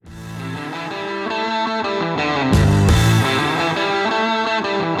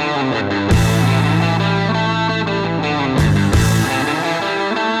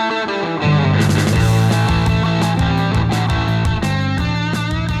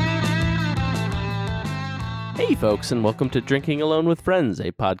Hey folks, and welcome to Drinking Alone with Friends,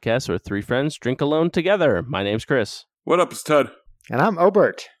 a podcast where three friends drink alone together. My name's Chris. What up, it's Tud. And I'm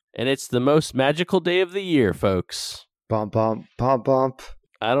Obert. And it's the most magical day of the year, folks. Bump, bump, bump, bump.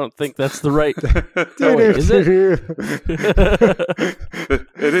 I don't think that's the right... Oh, wait, is it?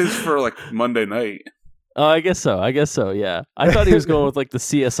 It is for like Monday night. Oh, I guess so, yeah. I thought he was going with like the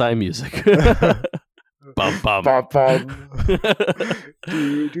CSI music. Bum, bum. Bump, bump.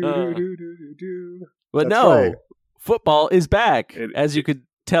 But That's no, right. football is back, as you could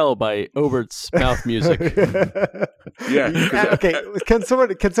tell by Obert's mouth music. Yeah. Okay, can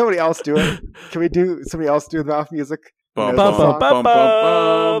somebody else do it? Can we do somebody else do the mouth music? Bum, Knows bum, the bum, song? bum,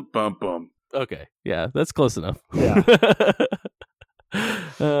 bum, bum, bum. Okay, yeah, that's close enough. Yeah.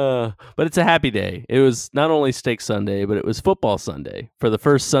 But it's a happy day. It was not only Steak Sunday, but it was Football Sunday for the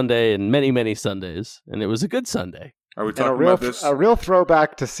first Sunday in many, many Sundays, and it was a good Sunday. Are we And talking about this? a real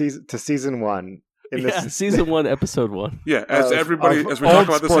throwback to season one. Season 1, episode 1. Yeah, as of we old talk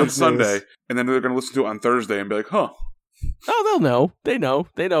about this on sports Sunday, news. and then they're going to listen to it on Thursday and be like, huh. Oh, they'll know. They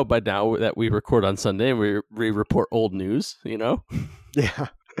know by now that we record on Sunday and we report old news. You know, Yeah.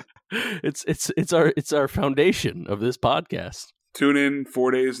 it's our foundation of this podcast. Tune in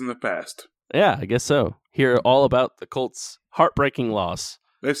 4 days in the past. Yeah, I guess so. Hear all about the Colts' heartbreaking loss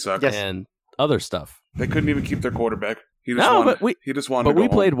They suck. Yes. and other stuff. They couldn't even keep their quarterback. He just No, wanted, but he just wanted But to go we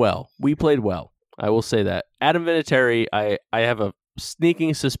home. played well. We played well. I will say that. Adam Vinatieri, I have a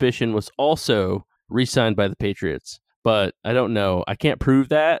sneaking suspicion, was also re-signed by the Patriots. But I don't know. I can't prove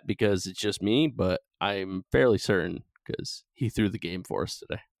that because it's just me, but I'm fairly certain because he threw the game for us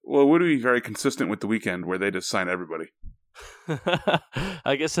today. Well, it would be very consistent with the weekend where they just sign everybody.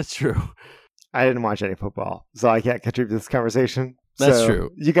 I guess that's true. I didn't watch any football, so I can't contribute to this conversation. That's So,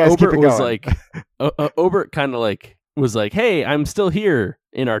 true. You guys Obert keep it going. was like, Obert kind of like was like, "Hey, I'm still here"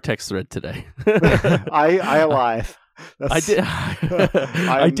 in our text thread today. I alive. I did.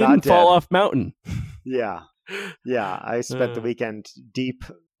 I I'm didn't not fall dead. off mountain. Yeah. I spent the weekend deep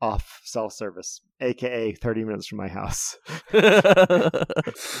off cell service, aka 30 minutes from my house.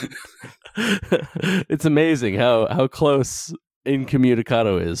 It's amazing how close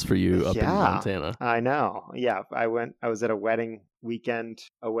incommunicado is for you up in Yeah. Montana. I know. Yeah, I was at a wedding weekend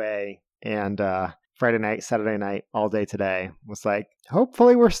away, and Friday night, Saturday night, all day today. Was like,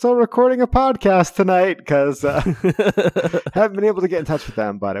 hopefully we're still recording a podcast tonight because haven't been able to get in touch with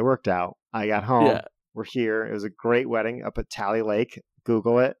them, but it worked out. I got home. Yeah. We're here. It was a great wedding up at Tally Lake.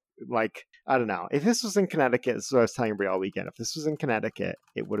 Google it. Like, I don't know. If this was in Connecticut, this is what I was telling everybody all weekend. If this was in Connecticut,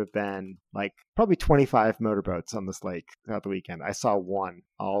 it would have been like probably 25 motorboats on this lake throughout the weekend. I saw one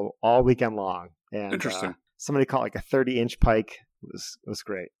all weekend long. And Interesting. somebody caught like a 30-inch pike. It was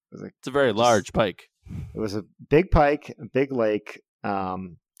great. It was like It's a very large pike. it was a big pike, a big lake.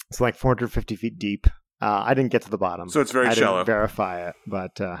 It's like 450 feet deep. I didn't get to the bottom. So it's very I shallow. didn't verify it,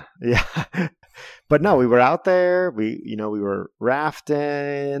 but yeah. But no, we were out there. We were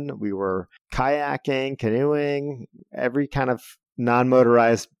rafting, we were kayaking, canoeing, every kind of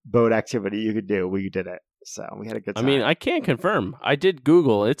non-motorized boat activity you could do. We did it. So we had a good time. I mean, I can't confirm. I did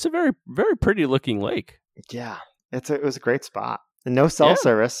Google. It's a very, very pretty looking lake. yeah, it was a great spot. And no cell Yeah.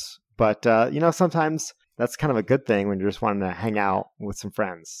 service, but sometimes that's kind of a good thing when you're just wanting to hang out with some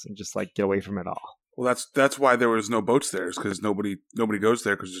friends and just like get away from it all. Well, that's why there was no boats there, because nobody goes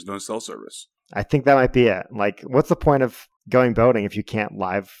there because there's no cell service. I think that might be it. Like, what's the point of going boating if you can't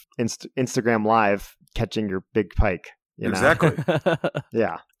live Instagram live catching your big pike? You know? Exactly.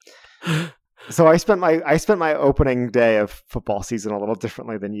 Yeah. So I spent my opening day of football season a little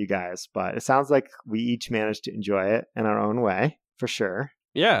differently than you guys, but it sounds like we each managed to enjoy it in our own way, for sure.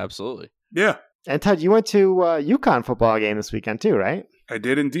 Yeah, absolutely. Yeah, And Ted, you went to UConn football game this weekend too, right? I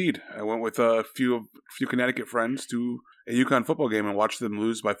did indeed. I went with a few Connecticut friends to a UConn football game and watched them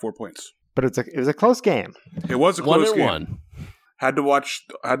lose by 4 points. But it was a close game. It was a close game. 1-1.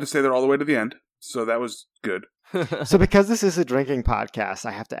 Had to stay there all the way to the end, so that was good. So because this is a drinking podcast,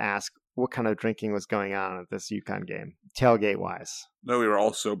 I have to ask what kind of drinking was going on at this UConn game, tailgate wise. No, we were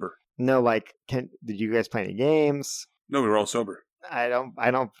all sober. No, like, did you guys play any games? No, we were all sober. I'm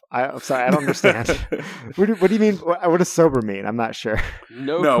sorry, I don't understand. What do you mean? What does sober mean? I'm not sure.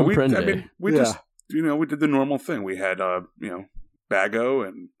 No, we comprende. just we did the normal thing. We had bago,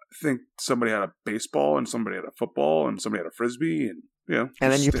 and I think somebody had a baseball, and somebody had a football, and somebody had a frisbee, and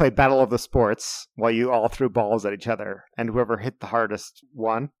And then you played Battle of the Sports while you all threw balls at each other, and whoever hit the hardest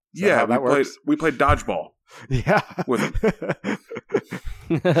won. Is that how that works? we played dodgeball. Yeah, with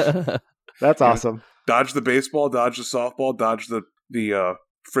That's awesome. Dodge the baseball, dodge the softball, dodge the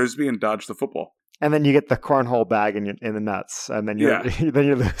frisbee, and dodge the football. And then you get the cornhole bag in the nuts, and then you then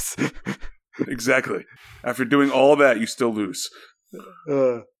you lose. Exactly. After doing all that, you still lose.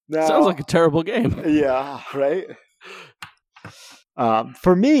 No. Sounds like a terrible game. Yeah, right?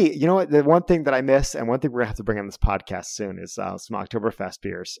 For me, you know what? The one thing that I miss, and one thing we're going to have to bring on this podcast soon, is some Oktoberfest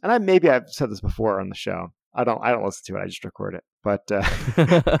beers. And maybe I've said this before on the show. I don't listen to it. I just record it. But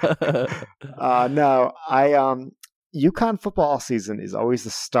no, UConn football season is always the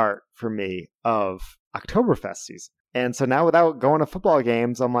start for me of Oktoberfest season. And so now without going to football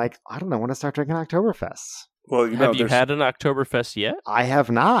games, I'm like, I don't know when to start drinking Oktoberfest. Well, have you had an Oktoberfest yet? I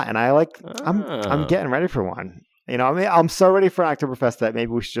have not, and I'm getting ready for one. You know, I mean, I'm so ready for an Oktoberfest that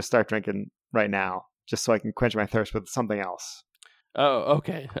maybe we should just start drinking right now, just so I can quench my thirst with something else. Oh,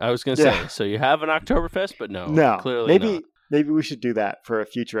 okay. I was going to say, so you have an Oktoberfest, but no, clearly not. Maybe we should do that for a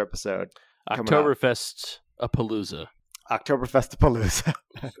future episode. Oktoberfest a Palooza. Oktoberfest a Palooza.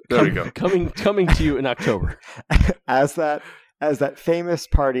 There you go. Coming to you in October. As that famous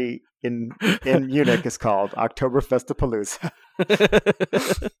party in Munich is called Oktoberfest a Palooza.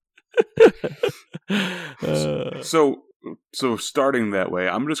 So starting that way,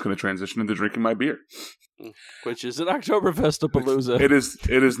 I'm just going to transition into drinking my beer, which is an Oktoberfest-a-palooza.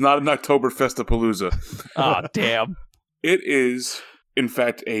 It is not an Oktoberfest-a-palooza. Ah, damn! It is, in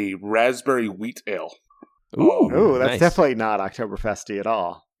fact, a raspberry wheat ale. Ooh, that's nice. Definitely not Oktoberfesty at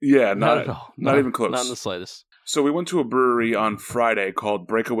all. Yeah, not at all. Not even close. Not in the slightest. So we went to a brewery on Friday called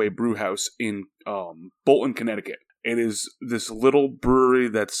Breakaway Brew House in Bolton, Connecticut. It is this little brewery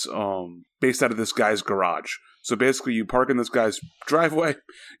that's based out of this guy's garage. So basically, you park in this guy's driveway,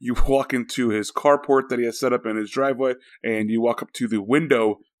 you walk into his carport that he has set up in his driveway, and you walk up to the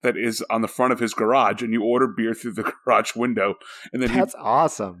window that is on the front of his garage, and you order beer through the garage window. And then that's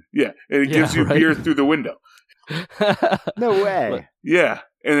awesome. Yeah, and he gives you beer through the window. No way. Yeah,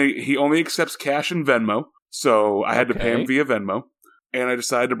 and he only accepts cash and Venmo, so I had to pay him via Venmo, and I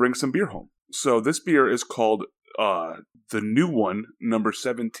decided to bring some beer home. So this beer is called the New One, number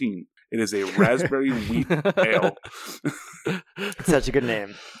 17. It is a raspberry wheat ale. Such a good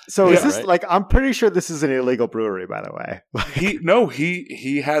name. So is this like? I'm pretty sure this is an illegal brewery, by the way.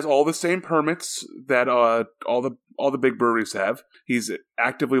 He has all the same permits that all the big breweries have. He's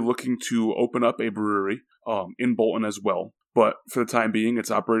actively looking to open up a brewery in Bolton as well. But for the time being,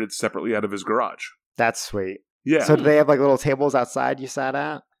 it's operated separately out of his garage. That's sweet. Yeah. So do they have like little tables outside you sat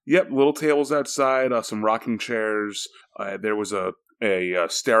at? Yep, little tables outside, some rocking chairs. There was a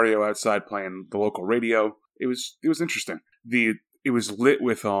stereo outside playing the local radio. It was interesting. It was lit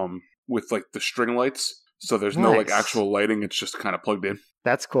with like the string lights, so there's no like actual lighting. It's just kind of plugged in.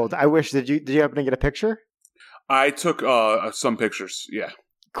 That's cool. I wish. Did you happen to get a picture? I took some pictures. Yeah.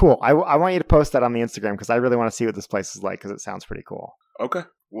 Cool. I want you to post that on the Instagram because I really want to see what this place is like because it sounds pretty cool. Okay,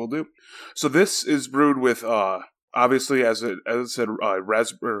 will do. So this is brewed with obviously as it said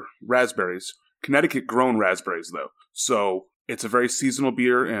raspberries, Connecticut grown raspberries though. So it's a very seasonal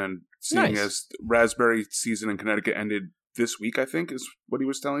beer, and seeing as raspberry season in Connecticut ended this week, I think is what he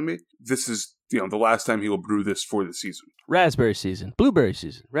was telling me. This is the last time he will brew this for the season. Raspberry season, blueberry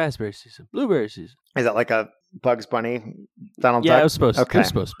season, raspberry season, blueberry season. Is that like a Bugs Bunny, Donald Duck? Yeah, it was supposed to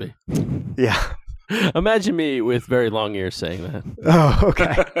be. Yeah. Imagine me with very long ears saying that. Oh,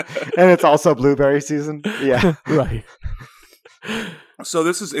 okay. And it's also blueberry season? Yeah. Right. So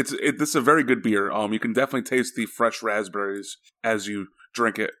this is a very good beer. You can definitely taste the fresh raspberries as you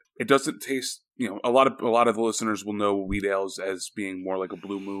drink it. It doesn't taste, a lot of the listeners will know wheat ales as being more like a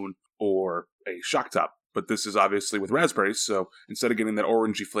Blue Moon or a Shock Top. But this is obviously with raspberries, so instead of getting that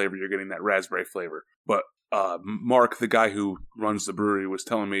orangey flavor, you're getting that raspberry flavor. But Mark, the guy who runs the brewery, was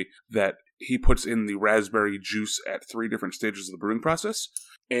telling me that he puts in the raspberry juice at 3 different stages of the brewing process.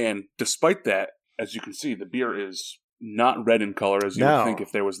 And despite that, as you can see, the beer is not red in color as you would think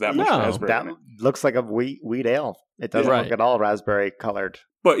if there was that much raspberry in it. Looks like a wheat ale. It doesn't look at all raspberry colored.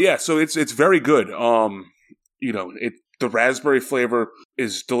 But yeah, so it's very good. The raspberry flavor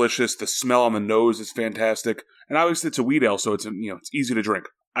is delicious. The smell on the nose is fantastic. And obviously it's a wheat ale, so it's easy to drink.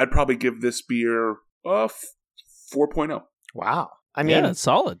 I'd probably give this beer a 4.0. Wow. I mean, it's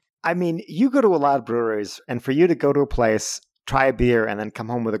solid. I mean, you go to a lot of breweries, and for you to go to a place, try a beer, and then come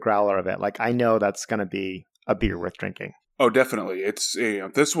home with a growler of it, like I know that's going to be a beer worth drinking. Oh, definitely. It's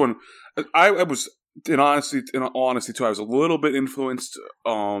this one. I was in all honesty too. I was a little bit influenced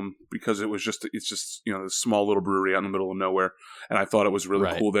because it's just this small little brewery out in the middle of nowhere, and I thought it was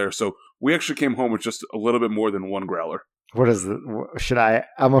really cool there. So we actually came home with just a little bit more than one growler. What is it?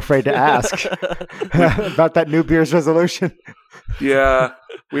 I'm afraid to ask about that New Beer's resolution. Yeah,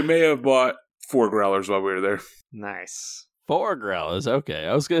 we may have bought 4 growlers while we were there. Nice. 4 growlers. Okay.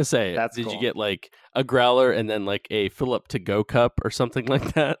 I was going to say, That's did cool. you get like a growler and then like a fill up to go cup or something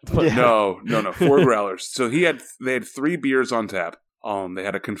like that? But Yeah. No, 4 growlers. So they had 3 beers on tap. They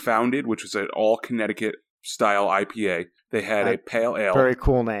had a Confounded, which was an all Connecticut style IPA. They had a pale ale. Very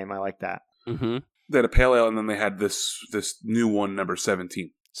cool name. I like that. Mm-hmm. They had a pale ale, and then they had this new one, number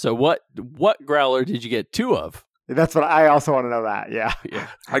 17. So what growler did you get 2 of? That's what I also want to know. That yeah. Yeah.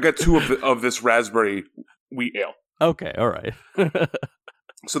 I got 2 of this raspberry wheat ale. Okay. All right.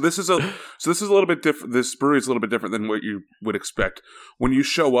 So this is a little bit different. This brewery is a little bit different than what you would expect. When you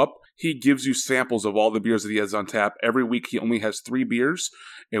show up, he gives you samples of all the beers that he has on tap. Every week he only has 3 beers,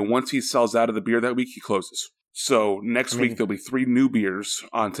 and once he sells out of the beer that week, he closes. So next week there'll be 3 new beers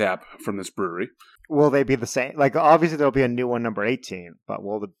on tap from this brewery. Will they be the same? Like, obviously there'll be a new one, number 18, but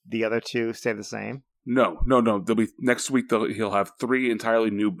will the other 2 stay the same? No. There'll be next week. He'll have 3 entirely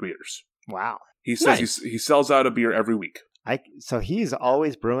new beers. Wow. He says Nice. he sells out a beer every week. So he's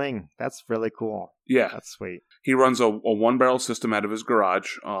always brewing. That's really cool. Yeah, That's sweet. he runs a 1-barrel system out of his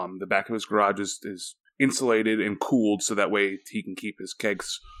garage. The back of his garage is insulated and cooled, so that way he can keep his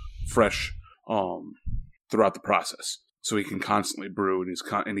kegs fresh throughout the process. So he can constantly brew,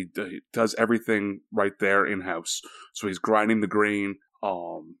 and he does everything right there in house. So he's grinding the grain.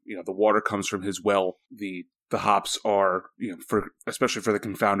 The water comes from his well. The hops are, especially for the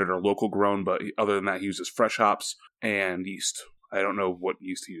Confounded, are local grown, but other than that, he uses fresh hops and yeast. I don't know what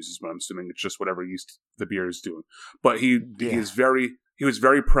yeast he uses, but I'm assuming it's just whatever yeast the beer is doing. But he was very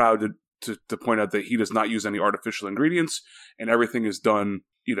proud to point out that he does not use any artificial ingredients, and everything is done,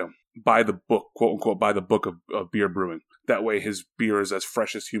 by the book, quote unquote, by the book of beer brewing. That way, his beer is as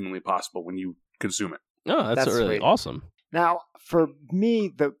fresh as humanly possible when you consume it. Oh, that's really sweet. awesome. Now, for me,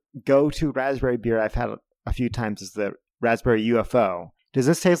 the go-to raspberry beer I've had a few times is the Raspberry UFO. Does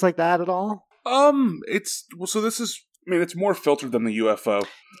this taste like that at all? It's more filtered than the UFO.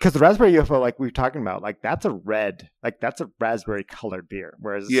 Because the Raspberry UFO, like we were talking about, like that's a raspberry colored beer,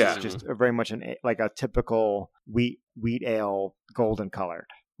 whereas this is just very much like a typical wheat ale, golden colored.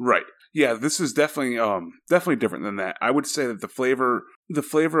 Right. Yeah, this is definitely different than that. I would say that the flavor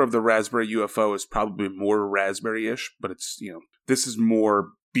of the Raspberry UFO is probably more raspberry-ish, but it's, this is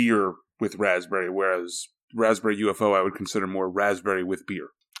more beer with raspberry, whereas Raspberry UFO I would consider more raspberry with beer.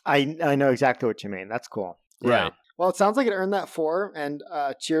 I know exactly what you mean. That's cool. Yeah. Right. Well, it sounds like it earned that 4, and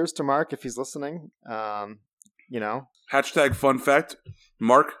cheers to Mark if he's listening. Hashtag fun fact: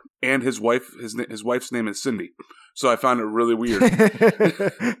 Mark and his wife, his wife's name is Cindy. So I found it really weird.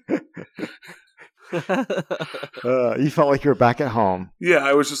 You felt like you were back at home. Yeah,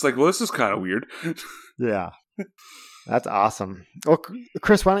 I was just like, well, this is kind of weird. Yeah. That's awesome. Well,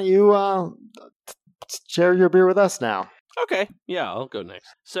 Chris, why don't you share your beer with us now? Okay. Yeah, I'll go next.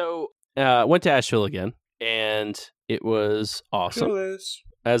 So, went to Asheville again, and it was awesome,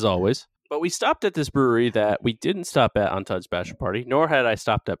 as always. But we stopped at this brewery that we didn't stop at on Todd's Bachelor Party, nor had I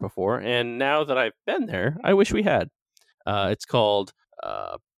stopped at before. And now that I've been there, I wish we had. It's called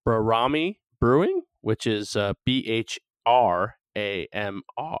Brahmi Brewing, which is BHRAMARI,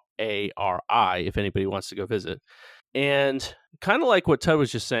 if anybody wants to go visit. And kind of like what Todd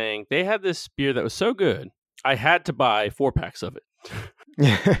was just saying, they had this beer that was so good, I had to buy 4-packs of it.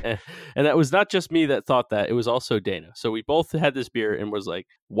 And that was not just me that thought that, it was also Dana. So we both had this beer and was like,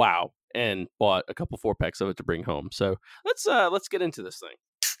 wow, and bought a couple 4-packs of it to bring home. So let's get into this thing.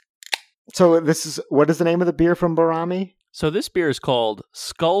 So what is the name of the beer from Brahmi? So this beer is called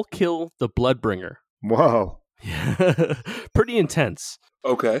Skullkill the Bloodbringer. Whoa. Pretty intense.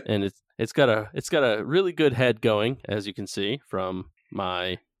 Okay. And it's got a really good head going, as you can see from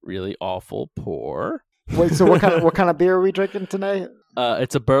my really awful pour. Wait, so what kind of beer are we drinking today?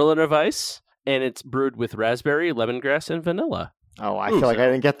 It's a Berliner Weiss, and it's brewed with raspberry, lemongrass, and vanilla. Oh, I feel like I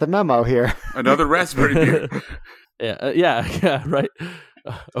didn't get the memo here. Another raspberry beer. Yeah, right.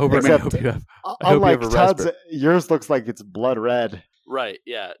 I hope you have a Unlike Todd's, raspberry. yours looks like it's blood red. Right,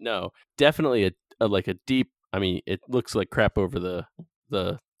 yeah, no. Definitely a deep, I mean, it looks like crap over the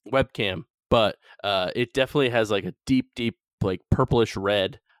webcam, but it definitely has like a deep, like purplish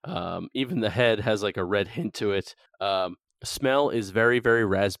red. Even the head has like a red hint to it. Smell is very, very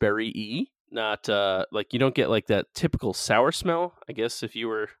raspberry-y. Not like you don't get like that typical sour smell. I guess if you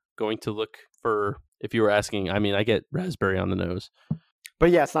were going to look for, if you were asking, I mean, I get raspberry on the nose. But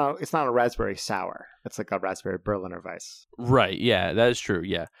yeah, it's not a raspberry sour. It's like a raspberry Berliner Weiss. Right. Yeah, that is true.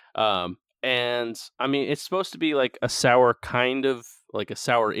 Yeah. And I mean, it's supposed to be like a sour, kind of like a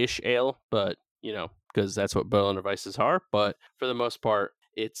sour-ish ale, but because that's what Berliner Weisses are. But for the most part,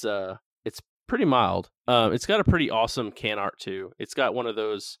 it's pretty mild. It's got a pretty awesome can art too. It's got one of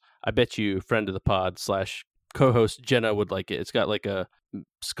those, I bet you, friend of the pod / co-host Jenna would like it. It's got like a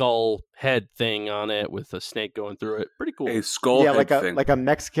skull head thing on it with a snake going through it. Pretty cool. A skull Yeah, head thing. like a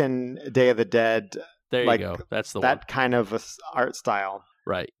Mexican Day of the Dead. There like you go. That's the that one. kind of art style.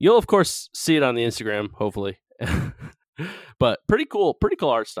 Right. You'll of course see it on the Instagram, hopefully. But pretty cool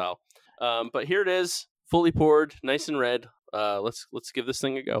art style. But here it is, fully poured, nice and red. Let's give this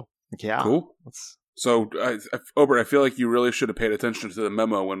thing a go. Yeah. Cool. So, Obert, I feel like you really should have paid attention to the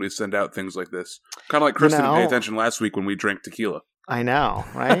memo when we send out things like this. Kind of like Chris didn't pay attention last week when we drank tequila. I know,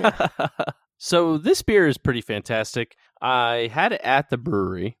 right? So this beer is pretty fantastic. I had it at the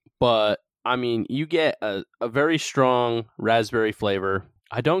brewery, but I mean, you get a very strong raspberry flavor.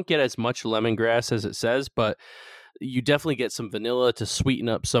 I don't get as much lemongrass as it says, but you definitely get some vanilla to sweeten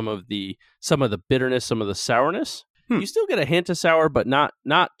up some of the bitterness, some of the sourness. You still get a hint of sour, but not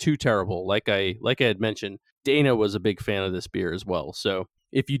too terrible. Like I had mentioned, Dana was a big fan of this beer as well. So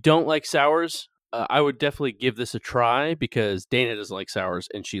if you don't like sours, I would definitely give this a try because Dana doesn't like sours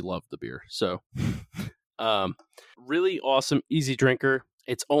and she loved the beer. So really awesome, easy drinker.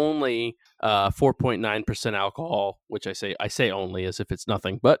 It's only 4.9% alcohol, which I say only as if it's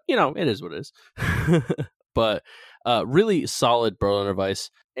nothing, but it is what it is. But really solid Berliner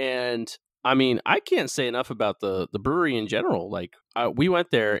Weiss. And I mean, I can't say enough about the brewery in general. Like we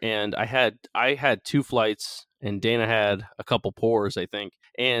went there and I had 2 flights and Dana had a couple pours, I think.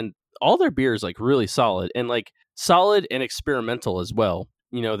 And all their beers like really solid and experimental as well.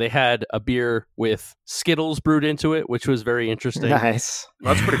 They had a beer with Skittles brewed into it, which was very interesting. Nice.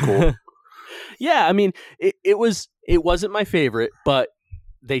 That's pretty cool. Yeah, I mean, it wasn't my favorite, but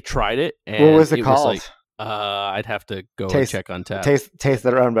they tried it. And what was it called? Was like, I'd have to go and check on tap. Taste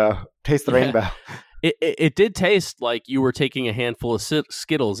the rainbow. Taste the rainbow. It did taste like you were taking a handful of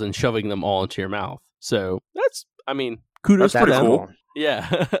Skittles and shoving them all into your mouth. So kudos to them. Cool.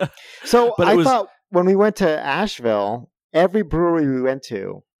 Yeah. So I thought when we went to Asheville, every brewery we went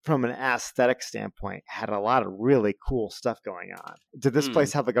to, from an aesthetic standpoint, had a lot of really cool stuff going on. Did this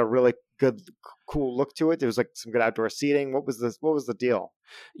place have like a really good, cool look to it? There was like some good outdoor seating. What was the deal?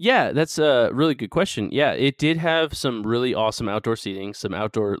 Yeah, that's a really good question. Yeah, it did have some really awesome outdoor seating, some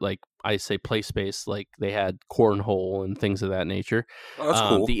outdoor, like I say, play space. Like they had cornhole and things of that nature. Oh, that's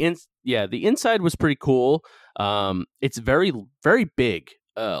cool. The inside was pretty cool. It's very, very big,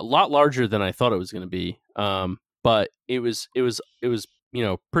 a lot larger than I thought it was going to be. But it was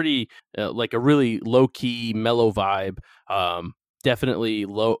pretty like a really low key, mellow vibe. Definitely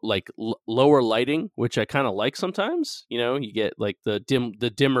lower lighting, which I kind of like sometimes. You get like the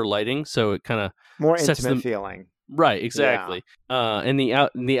dimmer lighting, so it kind of more intimate feeling. Right, exactly. Yeah. And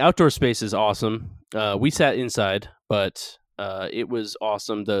the outdoor space is awesome. We sat inside, but it was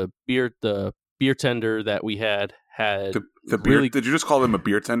awesome. The beer tender that we had the beer. Really, did you just call them a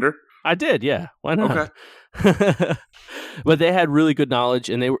beer tender? I did, yeah. Why not? Okay. But they had really good knowledge,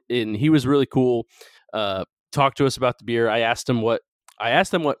 and he was really cool. Talked to us about the beer. I asked them what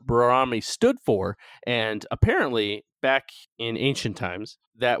Brahmi stood for, and apparently back in ancient times,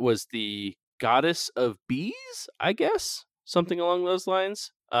 that was the goddess of bees, I guess, something along those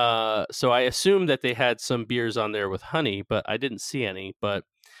lines. So I assumed that they had some beers on there with honey, but I didn't see any. But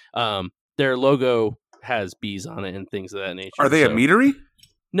their logo has bees on it and things of that nature. Are they a meadery?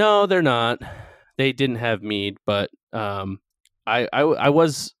 No, they're not. They didn't have mead, but I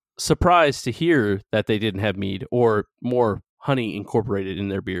was surprised to hear that they didn't have mead or more honey incorporated in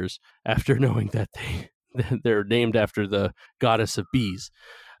their beers after knowing that they're named after the goddess of bees.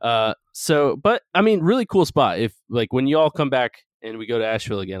 But I mean, really cool spot. If like when you all come back and we go to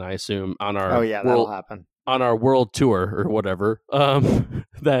Asheville again, I assume on our that'll happen on our world tour or whatever.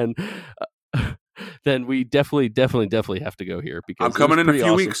 Then we definitely have to go here because I'm coming in a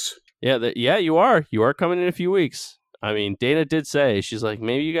few weeks. Yeah, you are. You are coming in a few weeks. I mean, Dana did say, she's like,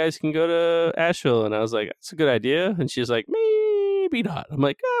 maybe you guys can go to Asheville. And I was like, that's a good idea. And she's like, maybe not. I'm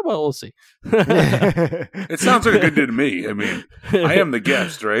like, well, we'll see. It sounds like a good day to me. I mean, I am the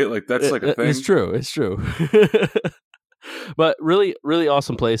guest, right? Like, that's like a thing. It's true. But really, really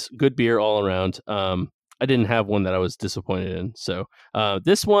awesome place. Good beer all around. I didn't have one that I was disappointed in. So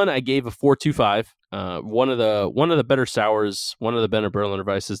this one I gave a 4.25. One of the better sours, one of the better Berliner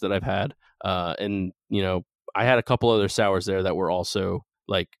Weisses that I've had. And I had a couple other sours there that were also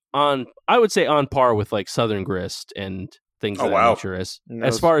like I would say on par with like Southern Grist and things of that nature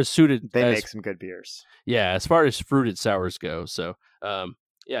as far as suited. They make some good beers. Yeah, as far as fruited sours go. So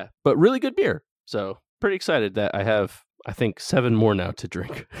but really good beer. So pretty excited that I have, I think, 7 more now to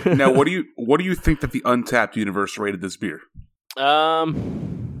drink. Now, what do you think that the Untapped universe rated this beer? I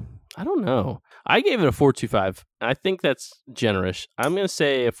don't know. I gave it a 4.25. I think that's generous. I'm going to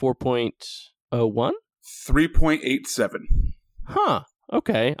say a 4.01. 3.87. Huh.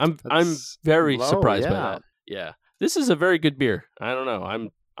 Okay. I'm That's very low, surprised by yeah. that. Yeah. This is a very good beer. I don't know.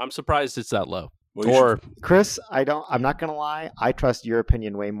 I'm surprised it's that low. Well, you Or Chris, I'm not gonna lie. I trust your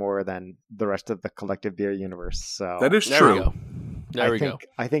opinion way more than the rest of the collective beer universe. So that is there true. we go. There we go.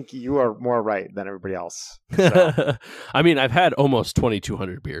 I think you are more right than everybody else. So I mean, I've had almost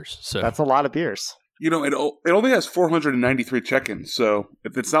 2,200 beers, so that's a lot of beers. You know, it only has 493 check-ins, so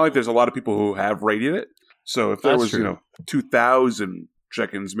it's not like there's a lot of people who have rated it. So if there That's was, true. 2,000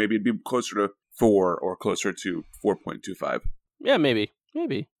 check-ins, maybe it'd be closer to 4 or closer to 4.25. yeah, maybe,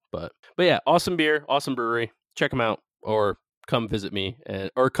 but yeah, awesome beer, awesome brewery. Check them out, or come visit me,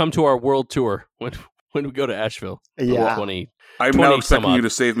 or come to our world tour when we go to Asheville. Yeah. 20. I'm 20 now some expecting you odd. to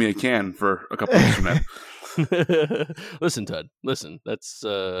save me a can for a couple weeks from now. Listen, Tud. Listen, that's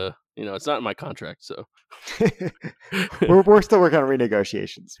it's not in my contract, so we're still working on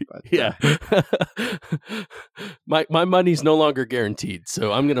renegotiations. But, yeah. my money's no longer guaranteed,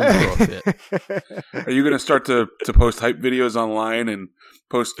 so I'm gonna throw a fit. Are you going to start to post hype videos online and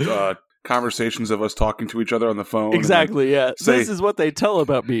post conversations of us talking to each other on the phone? Exactly. Yeah. say- This is what they tell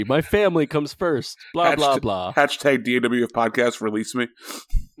about me. My family comes first. Blah blah blah. Hashtag DAWF podcast, release me.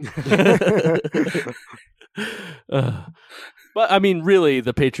 But I mean, really,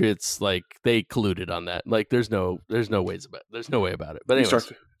 the Patriots they colluded on that. There's no way about it. But You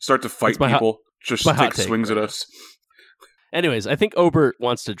anyways, start to fight That's my hot- people, just my hot take take swings right at now. us. anyways, I think Obert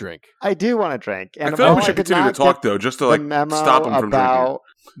wants to drink. I do want to drink. And I feel like we while should did continue to not talk get though, just to the memo stop him from drinking. about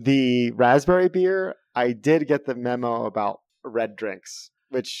the raspberry beer, I did get the memo about red drinks,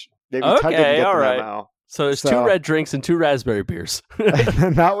 which maybe Tug didn't Okay, get all the right. memo. So there's So- 2 red drinks and 2 raspberry beers.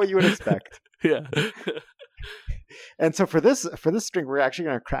 Not what you would expect. Yeah. And so for this drink, we're actually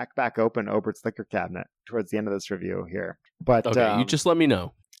going to crack back open Obert's liquor cabinet towards the end of this review here. But Okay, you just let me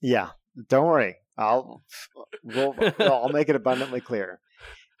know. yeah, don't worry. I'll make it abundantly clear.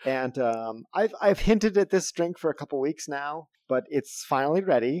 And I've hinted at this drink for a couple weeks now, but it's finally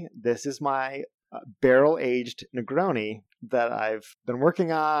ready. This is my barrel aged Negroni that I've been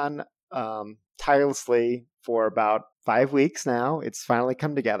working on tirelessly for about 5 weeks now. It's finally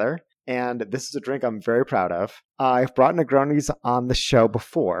come together. And this is a drink I'm very proud of. I've brought Negronis on the show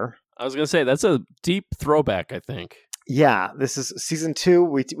before. I was gonna say that's a deep throwback. I think. Yeah, this is season 2.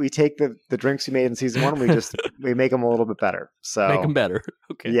 We take the drinks we made in season 1, we make them a little bit better. So Make them better.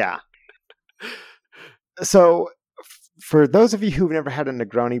 Okay. yeah. So for those of you who've never had a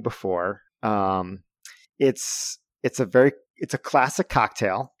Negroni before, it's a classic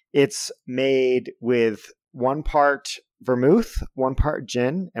cocktail. It's made with 1 part vermouth, 1 part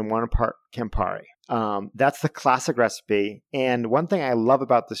gin, and 1 part Campari. That's the classic recipe. And one thing I love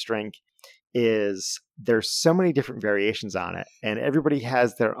about this drink is there's so many different variations on it, and everybody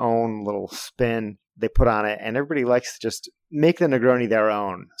has their own little spin they put on it, and everybody likes to just make the Negroni their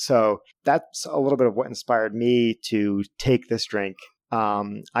own. So that's a little bit of what inspired me to take this drink.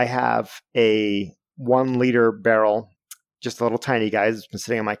 I have a 1 liter barrel, just a little tiny guy. It's been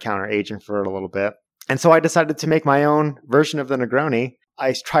sitting on my counter aging for a little bit. And so I decided to make my own version of the Negroni.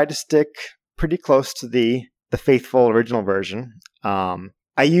 I tried to stick pretty close to the faithful original version.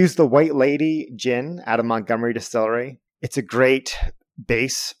 I used the White Lady gin out of Montgomery Distillery. It's a great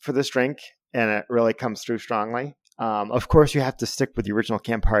base for this drink, and it really comes through strongly. Of course, you have to stick with the original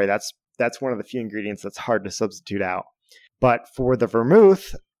Campari. That's one of the few ingredients that's hard to substitute out. But for the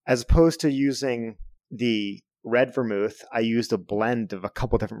vermouth, as opposed to using the red vermouth, I used a blend of a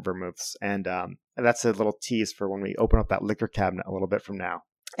couple different vermouths, and that's a little tease for when we open up that liquor cabinet a little bit from now.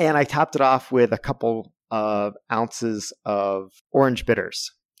 And I topped it off with a couple of ounces of orange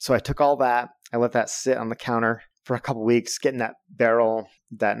bitters. So I took all that, I let that sit on the counter for a couple weeks, getting that barrel,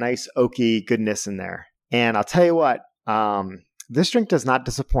 that nice oaky goodness in there. And I'll tell you what, this drink does not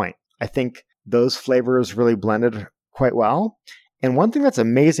disappoint. I think those flavors really blended quite well. And one thing that's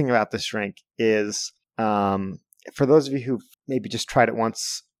amazing about this drink is, for those of you who've maybe just tried it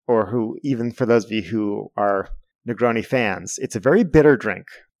once, or who even for those of you who are Negroni fans, it's a very bitter drink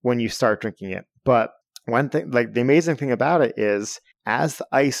when you start drinking it. But one thing, the amazing thing about it is, as the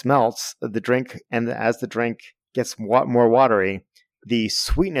ice melts, the drink, and as the drink gets more watery, the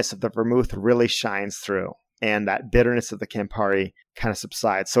sweetness of the vermouth really shines through, and that bitterness of the Campari kind of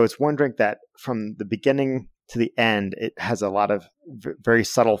subsides. So it's one drink that from the beginning to the end, it has a lot of very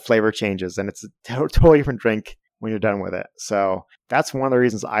subtle flavor changes, and it's a totally different drink when you're done with it. So that's one of the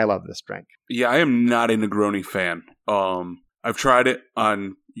reasons I love this drink. Yeah, I am not a Negroni fan. I've tried it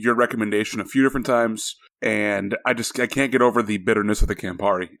on your recommendation a few different times, and I can't get over the bitterness of the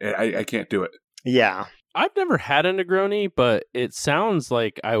Campari. I can't do it. Yeah. I've never had a Negroni, but it sounds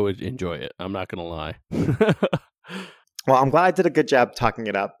like I would enjoy it. I'm not gonna lie. Well, I'm glad I did a good job talking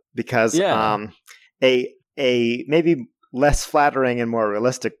it up because Yeah. A maybe less flattering and more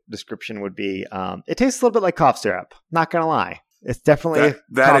realistic description would be it tastes a little bit like cough syrup. Not gonna lie, it's definitely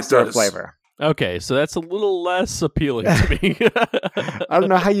That cough it syrup does. flavor. Okay, so that's a little less appealing to me. I don't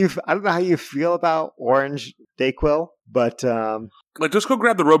know how you feel about orange Dayquil, but Like, just go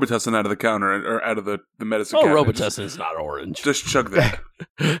grab the Robitussin out of the counter or out of the medicine Oh, cabinet. Robitussin's not orange. Just chug that.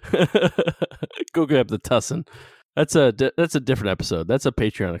 Go grab the Tussin. That's a different episode. That's a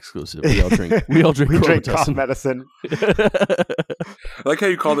Patreon exclusive. We all drink. We all drink. we drink cough Robitussin. medicine. I like how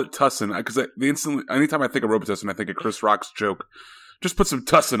you called it Tussin, because anytime I think of Robitussin, I think of Chris Rock's joke. Just put some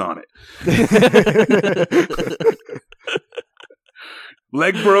Tussin on it.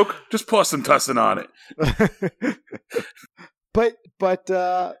 Leg broke? Just pour some Tussin on it. But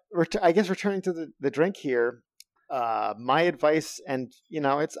I guess returning to the drink here, my advice, and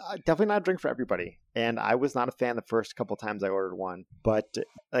it's definitely not a drink for everybody. And I was not a fan the first couple times I ordered one, but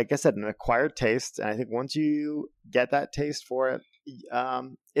like I said, an acquired taste. And I think once you get that taste for it,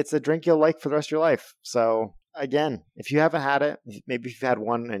 it's a drink you'll like for the rest of your life. So again, if you haven't had it, maybe if you've had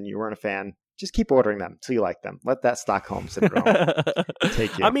one and you weren't a fan, just keep ordering them till you like them. Let that Stockholm syndrome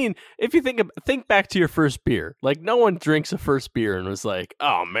take you. I mean, if you think back to your first beer, like no one drinks a first beer and was like,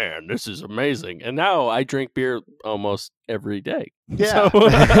 "Oh man, this is amazing." And now I drink beer almost every day. Yeah. So,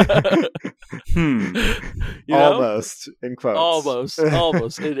 you know? Almost in quotes.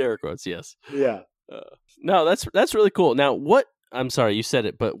 Almost in air quotes. Yes. Yeah. No, that's really cool. Now, I'm sorry, you said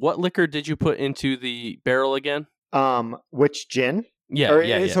it, but what liquor did you put into the barrel again? Which gin? Yeah.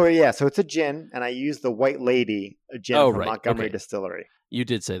 So it's a gin, and I use the White Lady gin from Montgomery Distillery. You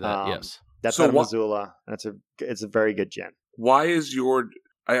did say that, yes. That's So out of Missoula, and it's a very good gin. Why is your...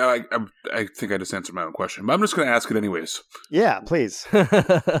 I think I just answered my own question, but I'm just going to ask it anyways. Yeah, please.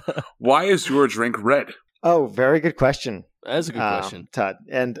 Why is your drink red? Oh, very good question. That's a good question. Todd.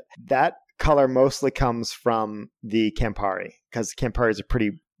 And that color mostly comes from the Campari, because Campari is a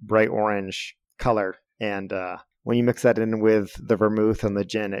pretty bright orange color, and when you mix that in with the vermouth and the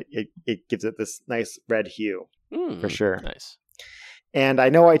gin, it gives it this nice red hue, for sure. Nice. And I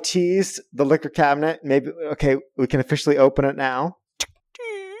know I teased the liquor cabinet. Maybe, okay, we can officially open it now.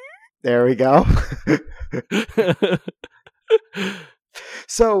 There we go.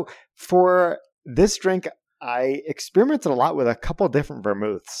 So for this drink, I experimented a lot with a couple different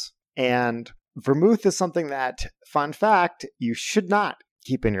vermouths. And vermouth is something that, fun fact, you should not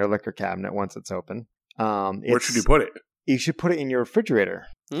keep in your liquor cabinet once it's open. Where should you put it? You should put it in your refrigerator.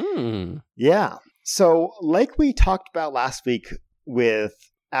 Yeah. So like we talked about last week with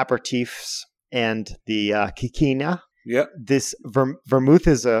aperitifs and the Kikina, this vermouth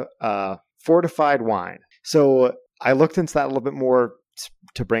is a fortified wine. So I looked into that a little bit more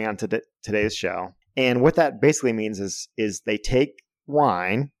to bring on to today's show. And what that basically means is they take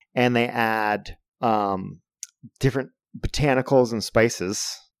wine and they add different botanicals and spices,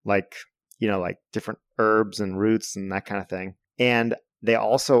 like different herbs and roots and that kind of thing. And they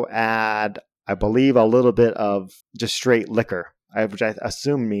also add, I believe, a little bit of just straight liquor, which I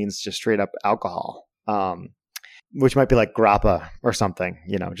assume means just straight up alcohol, which might be like grappa or something,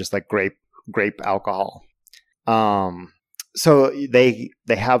 just like grape alcohol. So they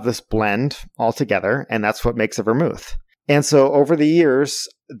have this blend all together, and that's what makes a vermouth. And so over the years,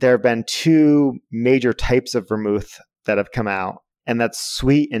 there have been two major types of vermouth that have come out, and that's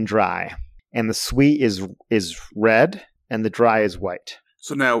sweet and dry. And the sweet is red, and the dry is white.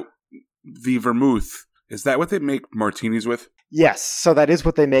 So now, the vermouth, is that what they make martinis with? Yes, so that is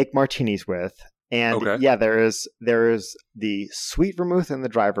what they make martinis with. And yeah, there is the sweet vermouth and the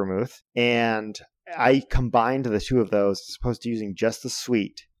dry vermouth. And I combined the two of those as opposed to using just the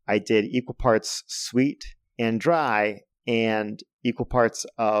sweet. I did equal parts sweet and dry and equal parts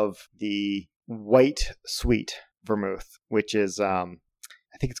of the white sweet vermouth, which is, I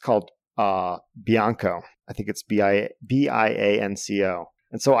think it's called Bianco. I think it's Bianco.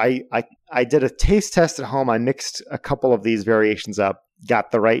 And so I did a taste test at home. I mixed a couple of these variations up,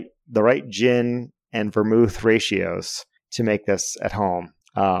 got the right gin and vermouth ratios to make this at home.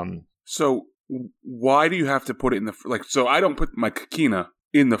 So why do you have to put it in the so I don't put my Kikina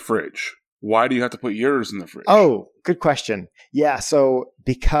in the fridge. Why do you have to put yours in the fridge? Oh, good question. Yeah, so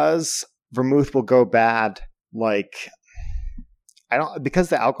because vermouth will go bad, because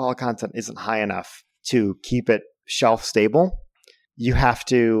the alcohol content isn't high enough to keep it shelf stable, you have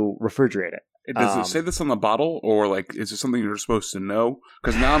to refrigerate it. Does it say this on the bottle, or is it something you're supposed to know?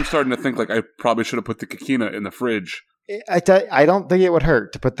 Because now I'm starting to think I probably should have put the Kikina in the fridge. I don't think it would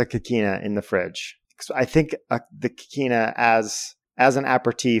hurt to put the Kikina in the fridge, I think the Kikina as an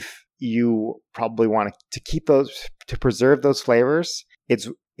aperitif, you probably want to keep those, to preserve those flavors. It's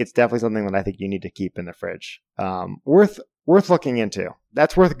definitely something that I think you need to keep in the fridge. Worth looking into.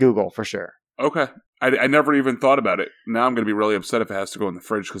 That's worth Google for sure. Okay. I never even thought about it. Now I'm going to be really upset if it has to go in the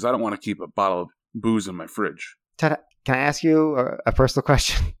fridge because I don't want to keep a bottle of booze in my fridge. Ted, can I ask you a personal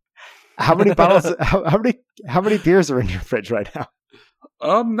question? How many bottles? How many beers are in your fridge right now?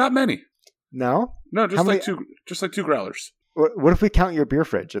 Not many. No, just like two growlers. What if we count your beer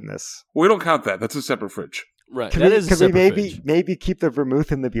fridge in this? We don't count that. That's a separate fridge. Right. Can we maybe keep the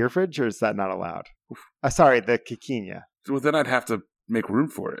vermouth in the beer fridge, or is that not allowed? Sorry, the Kikina. Well, then I'd have to make room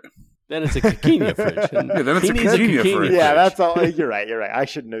for it. Then it's a Kikina fridge. Yeah, then it's a Kikina fridge. Yeah, that's all. You're right. I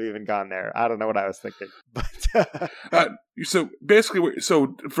shouldn't have even gone there. I don't know what I was thinking. But so basically,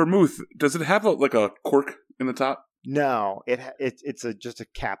 vermouth, does it have a cork in the top? No, it's just a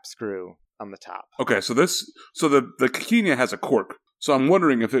cap screw on the top. Okay, so the Kikina has a cork. So I'm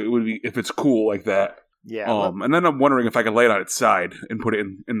wondering if it's cool like that. Yeah. And then I'm wondering if I could lay it on its side and put it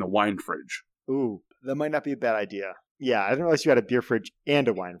in the wine fridge. Ooh, that might not be a bad idea. Yeah, I didn't realize you had a beer fridge and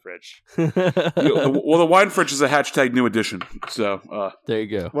a wine fridge. The wine fridge is a # new addition. So there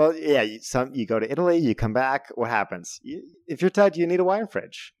you go. Well, yeah, you go to Italy, you come back. What happens? If you're Ted, you need a wine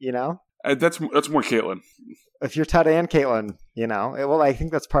fridge. That's more Caitlin. If you're Ted and Caitlin, well, I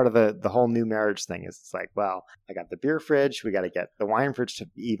think that's part of the whole new marriage thing. Is it's like, well, I got the beer fridge, we got to get the wine fridge to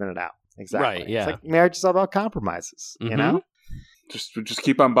even it out. Exactly. Right. Yeah. It's like marriage is all about compromises. Just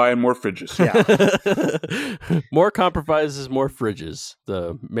keep on buying more fridges. Yeah. More compromises, more fridges.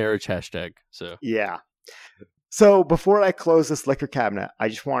 The marriage hashtag. So yeah. So before I close this liquor cabinet, I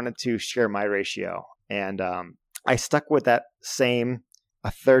just wanted to share my ratio, and I stuck with that same: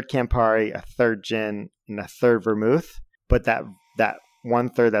 a third Campari, a third gin, and a third vermouth. But that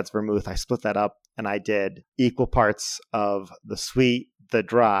 1/3 that's vermouth, I split that up, and I did equal parts of the sweet, the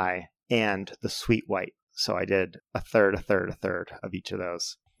dry, and the sweet white. So I did a third of each of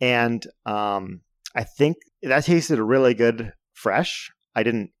those. And I think that tasted really good fresh. I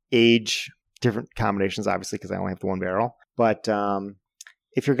didn't age different combinations, obviously, because I only have the one barrel. But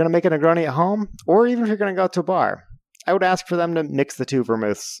if you're going to make a Negroni at home, or even if you're going to go out to a bar, I would ask for them to mix the 2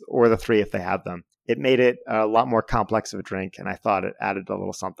 vermouths or the 3 if they have them. It made it a lot more complex of a drink, and I thought it added a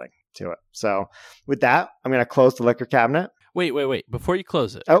little something to it. So with that, I'm going to close the liquor cabinet. Wait. Before you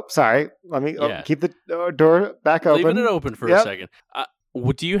close it. Oh, sorry. Let me keep the door back open. Leaving it open for a second.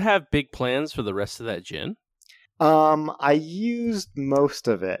 Do you have big plans for the rest of that gin? I used most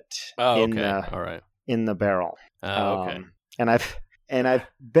of it all right. in the barrel. Okay. And I've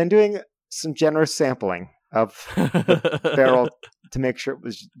been doing some generous sampling of the barrel to make sure it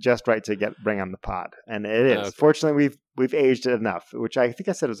was just right to bring on the pod. And it is. Okay. Fortunately, we've aged it enough, which I think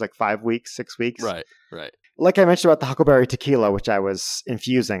I said it was like 5 weeks, 6 weeks. Right. Like I mentioned about the Huckleberry Tequila, which I was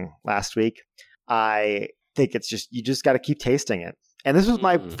infusing last week, I think you just got to keep tasting it. And this was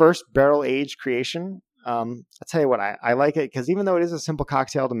my first barrel aged creation. I'll tell you what, I like it because even though it is a simple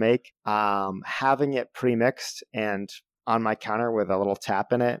cocktail to make, having it pre-mixed and on my counter with a little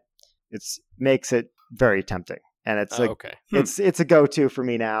tap in it, makes it very tempting. And it's it's a go-to for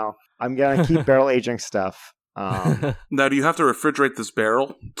me now. I'm gonna keep barrel aging stuff. Now, do you have to refrigerate this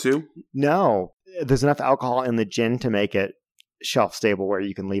barrel too? No, there's enough alcohol in the gin to make it shelf stable where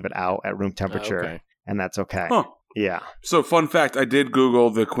you can leave it out at room temperature, and that's okay. Huh. Yeah. So, fun fact: I did Google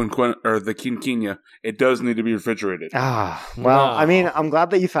the Quinquina. It does need to be refrigerated. Well, I mean, I'm glad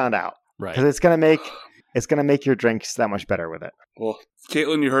that you found out, right? Because it's gonna make your drinks that much better with it. Well,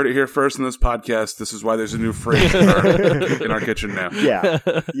 Caitlin, you heard it here first in this podcast. This is why there's a new fridge in our kitchen now.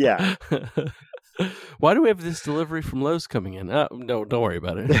 Yeah. Why do we have this delivery from Lowe's coming in? No, don't worry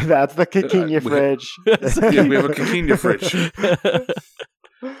about it. That's the Kikina fridge. Yeah, we have a Kikina fridge.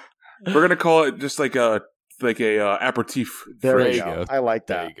 We're gonna call it just like a aperitif. There fridge. you go. I like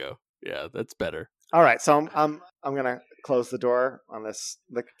that. There you go. Yeah, that's better. All right, so I'm gonna close the door on this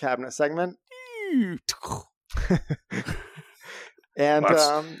liquor cabinet segment. And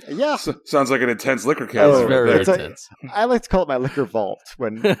sounds like an intense liquor cabinet. It's very intense. I like to call it my liquor vault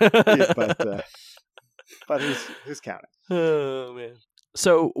but who's counting? Oh man!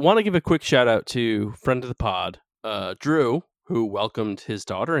 So, want to give a quick shout out to friend of the pod, Drew, who welcomed his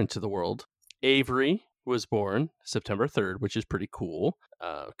daughter into the world. Avery was born September 3rd, which is pretty cool.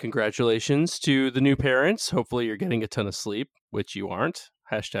 Congratulations to the new parents. Hopefully, you're getting a ton of sleep, which you aren't.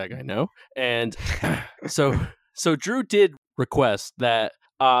 Hashtag I know. And so Drew did request that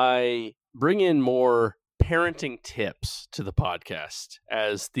I bring in more parenting tips to the podcast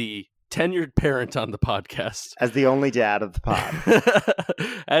as the tenured parent on the podcast. As the only dad of the pod.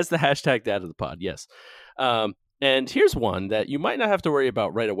 As the hashtag dad of the pod, yes. And here's one that you might not have to worry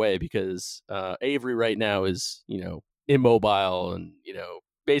about right away because Avery right now is, immobile and,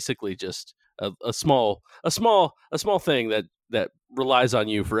 basically just a small thing that relies on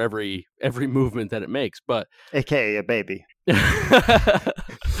you for every movement that it makes. But AKA a baby.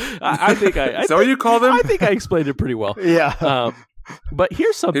 I think Is that what you call them? I think I explained it pretty well. Yeah. But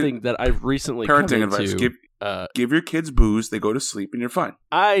here's something that I've recently Parenting come advice. into. Give your kids booze, they go to sleep, and you're fine.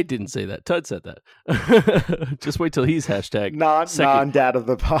 I didn't say that. Tud said that. Just wait till he's hashtag non-dad of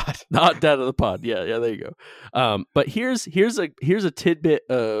the pod. Not dad of the pod. Yeah, there you go. But here's a tidbit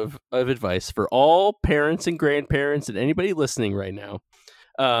of advice for all parents and grandparents and anybody listening right now.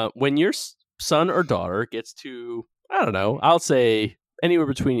 When your son or daughter gets to, I don't know, I'll say anywhere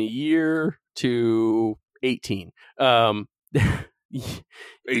between a year to 18.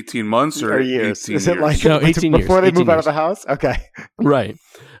 18 months or years? 18 Is it years? like No, 18 years. before they 18 move out years. of the house? Okay. Right.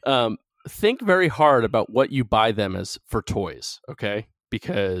 Think very hard about what you buy them as for toys, okay?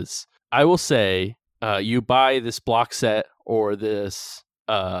 Because I will say, you buy this block set or this,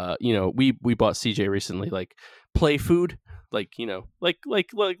 we bought CJ recently, like play food, like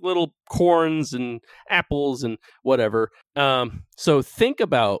little corns and apples and whatever. So think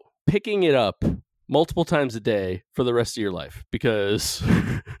about picking it up multiple times a day for the rest of your life because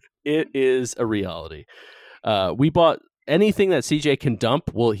it is a reality. We bought anything that CJ can dump.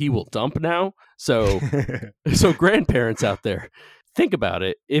 Well, he will dump now. So grandparents out there, think about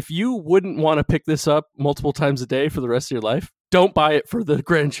it. If you wouldn't want to pick this up multiple times a day for the rest of your life, don't buy it for the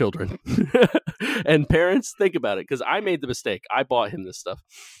grandchildren. And parents, think about it because I made the mistake. I bought him this stuff.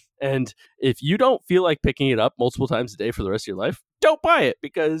 And if you don't feel like picking it up multiple times a day for the rest of your life, don't buy it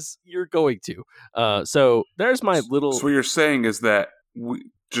because you're going to. So there's my little... So what you're saying is that we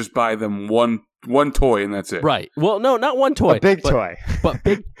just buy them one toy and that's it. Right. Well, no, not one toy. A big toy. But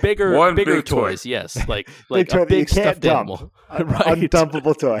bigger One bigger big toy. toys, yes. Like Big toy a that you big can't stuffed dump. animal. Right.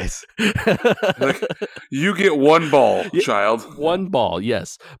 Undumpable toys. Like, you get one ball, Yeah. child. One ball,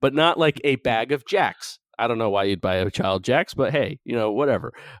 yes. But not like a bag of Jacks. I don't know why you'd buy a child Jacks, but hey,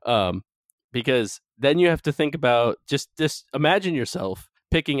 whatever. Because then you have to think about just imagine yourself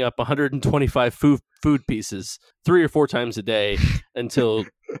picking up 125 food pieces 3 or 4 times a day until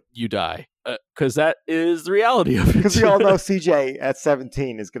you die. Because that is the reality of it. Because we all know CJ at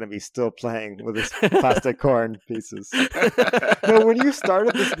 17 is going to be still playing with his plastic corn pieces. No, when you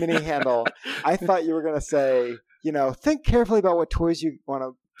started this mini handle, I thought you were going to say, think carefully about what toys you want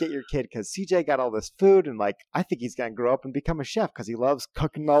to get your kid because CJ got all this food and I think he's going to grow up and become a chef because he loves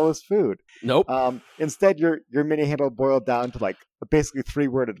cooking all this food. Nope. Instead, your mini handle boiled down to basically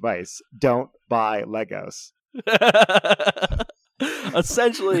 3-word advice. Don't buy Legos.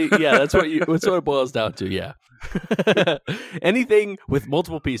 Essentially, yeah, that's what it boils down to. Yeah, anything with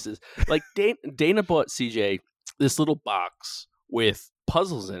multiple pieces. Like Dana bought CJ this little box with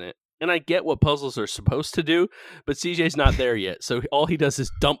puzzles in it, and I get what puzzles are supposed to do, but CJ's not there yet, so all he does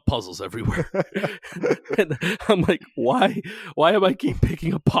is dump puzzles everywhere. And I'm like, why am I keep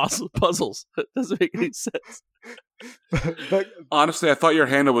picking up puzzles? That doesn't make any sense. But Honestly, I thought your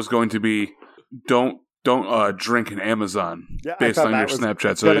handle was going to be don't drink in Amazon based on your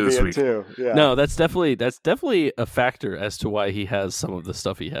Snapchat story this week. Too. Yeah. No, that's definitely a factor as to why he has some of the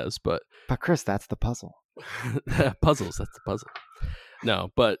stuff he has. But Chris, that's the puzzle. Puzzles, that's the puzzle. No,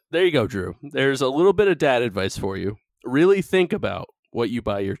 but there you go, Drew. There's a little bit of dad advice for you. Really think about what you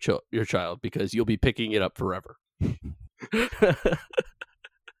buy your child because you'll be picking it up forever.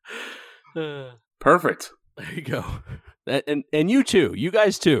 Perfect. There you go. And you too. You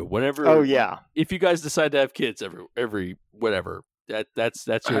guys too. Whenever. Oh yeah. If you guys decide to have kids every whatever, that's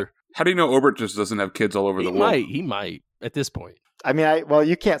your. How do you know Obert just doesn't have kids all over the world? He might at this point. I mean,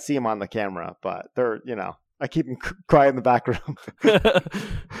 you can't see him on the camera, but they're I keep them quiet in the back room.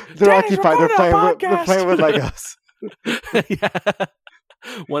 They're occupied. They're playing with Legos. Yeah.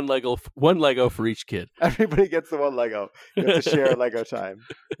 One Lego for each kid. Everybody gets the one Lego. You have to share Lego time.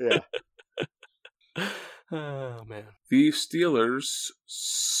 Yeah. Oh man. The Steelers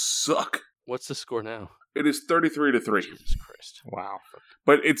suck. What's the score now? It is 33-3. Jesus Christ. Wow.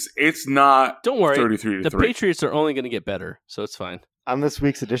 But it's not. Don't worry. 33-3. The Patriots are only going to get better, so it's fine. On this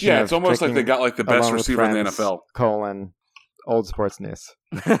week's edition, Yeah, of it's almost like they got the best Along with receiver in the Friends, NFL. Old sports news.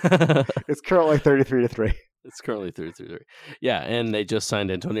 It's currently 33-3. It's currently 33. Yeah, and they just signed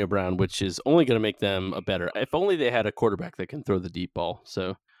Antonio Brown, which is only going to make them a better. If only they had a quarterback that can throw the deep ball.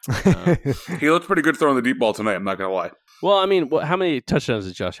 So He looked pretty good throwing the deep ball tonight. I'm not gonna lie. well, I mean, how many touchdowns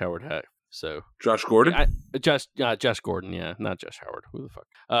did Josh Howard have? So Josh Gordon? Josh Gordon, yeah, not Josh Howard. Who the fuck?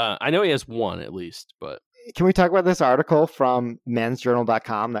 I know he has one at least, but Can we talk about this article from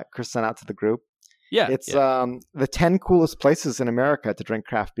mensjournal.com that Chris sent out to the group? yeah, It's the 10 coolest places in America to drink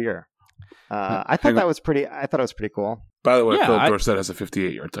craft beer. I thought it was pretty cool. By the way, Yeah, Philip Dorsett has a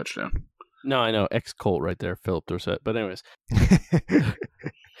 58-yard touchdown. No, I know ex-Colt right there, Philip Dorsett. But anyways,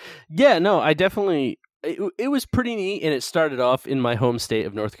 yeah, no, I definitely. It was pretty neat, and it started off in my home state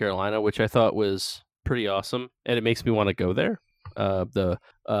of North Carolina, which I thought was pretty awesome, and it makes me want to go there. The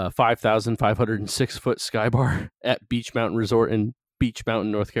 5,506 foot sky bar at Beach Mountain Resort in Beach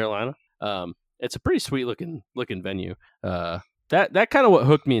Mountain, North Carolina. It's a pretty sweet looking venue. That kind of what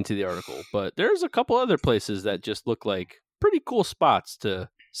hooked me into the article. But there's a couple other places that just look like pretty cool spots to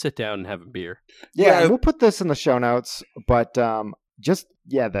sit down and have a beer. Yeah, we'll put this in the show notes, but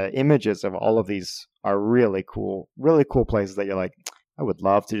the images of all of these are really cool places that you're like, I would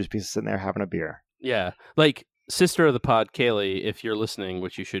love to just be sitting there having a beer. Yeah, like sister of the pod, Kaylee, if you're listening,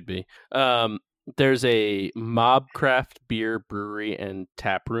 which you should be, there's a Mobcraft beer brewery and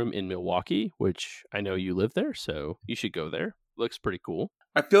tap room in Milwaukee, which I know you live there, so you should go there. Looks pretty cool.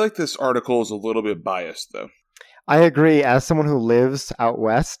 I feel like this article is a little bit biased, though. I agree. As someone who lives out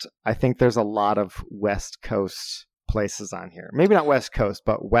west, I think there's a lot of West Coast places on here. Maybe not West Coast,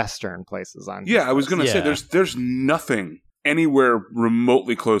 but Western places on here. Yeah, I was going to say there's nothing anywhere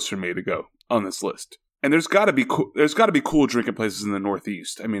remotely close for me to go on this list. And there's got to be cool drinking places in the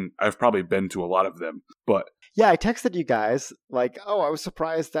Northeast. I mean, I've probably been to a lot of them, but yeah, I texted you guys like, I was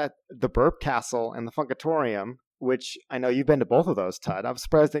surprised that the Burp Castle and the Funkatorium, which I know you've been to both of those, Todd. I'm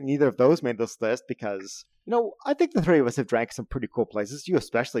surprised that neither of those made this list because, I think the three of us have drank some pretty cool places. You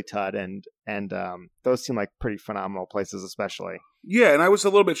especially, Todd, and those seem like pretty phenomenal places, especially. Yeah, and I was a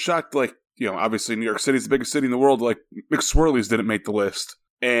little bit shocked. Like, obviously New York City is the biggest city in the world. Like, McSwirly's didn't make the list,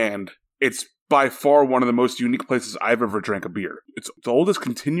 and it's by far one of the most unique places I've ever drank a beer. It's the oldest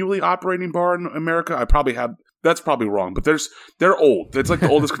continually operating bar in America. That's probably wrong, but they're old. It's like the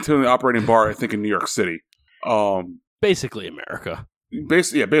oldest continually operating bar, I think, in New York City. Basically America.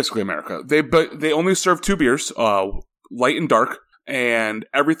 Basically America. They only serve two beers, light and dark, and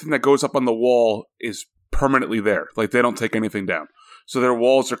everything that goes up on the wall is permanently there. Like, they don't take anything down. So their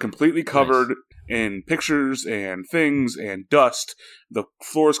walls are completely covered in pictures and things and dust. The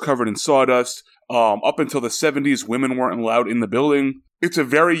floor is covered in sawdust. Up until the 70s, women weren't allowed in the building. It's a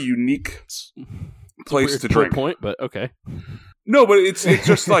very unique place to drink. Point, but okay. No, but it's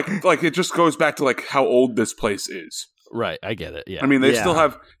just like it just goes back to like how old this place is. Right, I get it. Yeah. I mean, they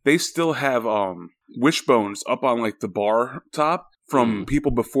still have wishbones up on like the bar top from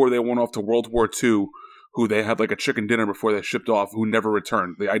people before they went off to World War II, who they had like a chicken dinner before they shipped off, who never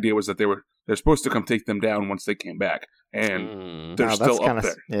returned. The idea was that they're supposed to come take them down once they came back, and they're still up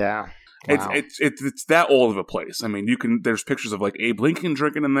there. Yeah. Wow. It's that old of a place. I mean, there's pictures of like Abe Lincoln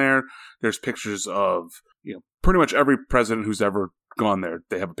drinking in there. There's pictures of pretty much every president who's ever gone there.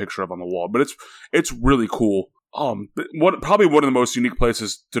 They have a picture of on the wall. But it's really cool. Probably one of the most unique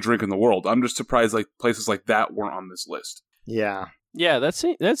places to drink in the world. I'm just surprised like places like that weren't on this list. Yeah. Yeah, that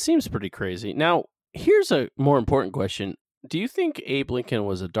seems pretty crazy. Now, here's a more important question. Do you think Abe Lincoln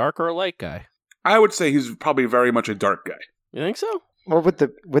was a dark or a light guy? I would say he's probably very much a dark guy. You think so? Well,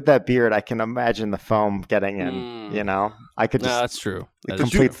 with that beard, I can imagine the foam getting in. I could just. No, that's true. It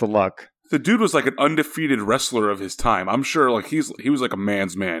completes the look. The dude was like an undefeated wrestler of his time. I'm sure, like he was like a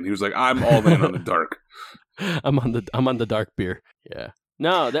man's man. He was like, I'm all in on the dark. I'm on the dark beer. Yeah.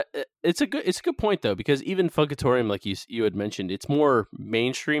 No, it's a good point though, because even Funkatorium, like you had mentioned, it's more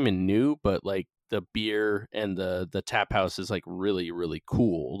mainstream and new, but like the beer and the tap house is like really, really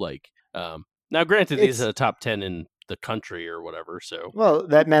cool. Like, now granted, these are the top 10 in the country or whatever. So, well,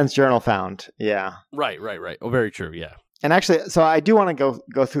 that Men's Journal found, yeah, right. Oh, very true, yeah. And actually, so I do want to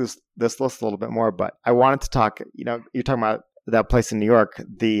go through this list a little bit more, but I wanted to talk. You're talking about that place in New York.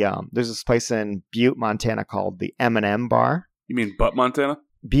 There's this place in Butte, Montana called the M&M Bar. You mean Butte, Montana?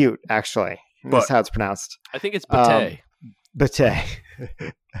 Butte, actually. That's how it's pronounced. I think it's Butte. Butte.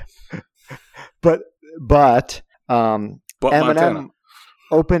 but M&M Montana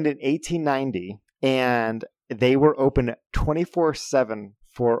opened in 1890, and they were open 24/7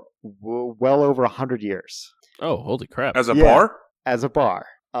 for well over 100 years. Oh, holy crap! As a bar? As a bar.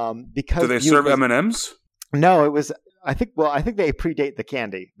 Because do they serve M&Ms? No, it was. I think they predate the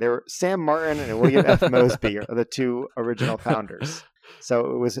candy. They were Sam Martin and William F. Mosby are the two original founders.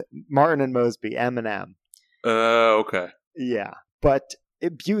 So it was Martin and Mosby, M&M. Okay. Yeah, but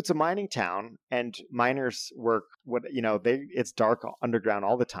Butte's a mining town, and miners work it's dark underground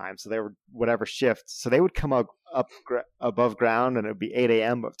all the time, so they were whatever shift, so they would come up above ground, and it would be 8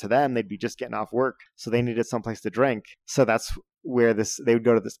 a.m. But to them, they'd be just getting off work, so they needed someplace to drink. So that's where they would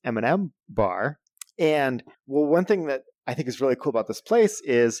go to this M&M bar. And well, one thing that I think is really cool about this place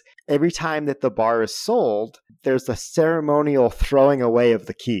is every time that the bar is sold, there's a ceremonial throwing away of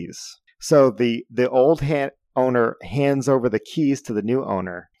the keys. So the old owner hands over the keys to the new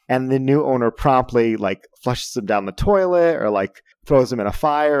owner, and the new owner promptly like flushes them down the toilet, or like throws them in a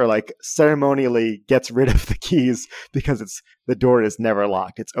fire, or like ceremonially gets rid of the keys, because the door is never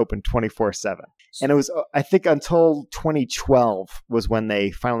locked. It's open 24/7. And it was, I think, until 2012 was when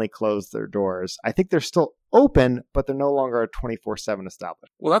they finally closed their doors. I think they're still open, but they're no longer a 24/7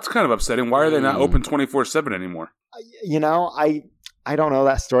 establishment. Well, that's kind of upsetting. Why are they not open 24/7 anymore? I don't know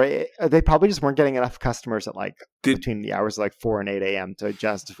that story. They probably just weren't getting enough customers at between the hours of 4 and 8 a.m. to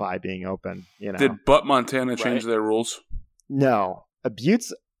justify being open. Did Butte, Montana change their rules? No.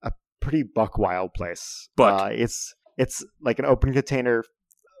 Butte's a pretty buck wild place. But it's like an open container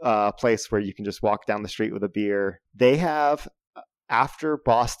place where you can just walk down the street with a beer. They have, after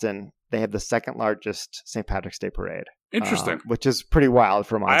Boston, they have the second largest St. Patrick's Day parade. Interesting. Which is pretty wild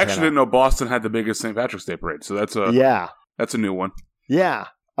for Montana. I actually didn't know Boston had the biggest St. Patrick's Day parade, so that's a new one. Yeah.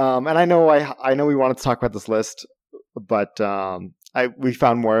 And I know we wanted to talk about this list, but we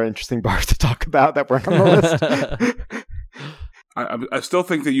found more interesting bars to talk about that weren't on the list. I still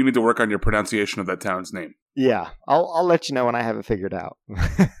think that you need to work on your pronunciation of that town's name. Yeah, I'll let you know when I have it figured out.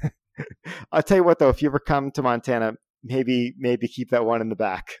 I'll tell you what, though, if you ever come to Montana, maybe keep that one in the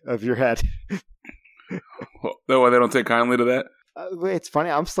back of your head. Though they don't take kindly to that. It's funny.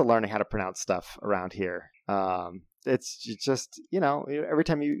 I'm still learning how to pronounce stuff around here. It's just, every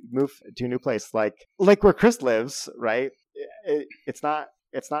time you move to a new place, like where Chris lives, right? It's not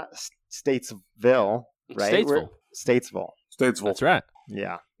Statesville, right? Statesville. That's right.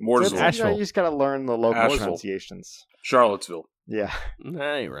 Yeah. Mooresville. Asheville. You just got to learn the local pronunciations. Charlottesville. Yeah.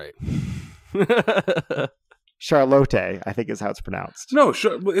 That ain't right. Charlotte, I think, is how it's pronounced. No,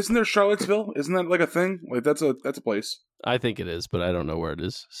 isn't there Charlottesville? Isn't that like a thing? Like that's a place. I think it is, but I don't know where it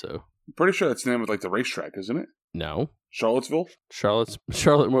is. So I'm pretty sure that's the name of the racetrack, isn't it? No. Charlottesville? Charlotte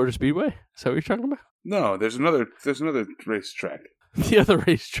Motor Speedway? Is that what you're talking about? No, there's another racetrack. The other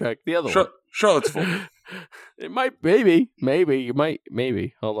racetrack, the other one. Charlottesville. It might, maybe.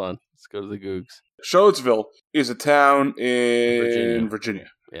 Hold on. Let's go to the Googs. Charlottesville is a town in Virginia.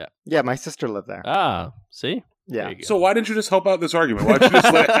 Yeah. Yeah, my sister lived there. Ah, see? Yeah. So why didn't you just help out this argument? Why didn't you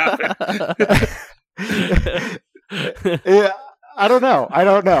just let it happen? Yeah, I don't know. I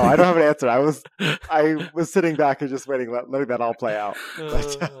don't have an answer. I was sitting back and just waiting, letting that all play out.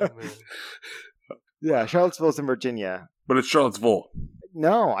 Yeah, Charlottesville's in Virginia. But it's Charlottesville.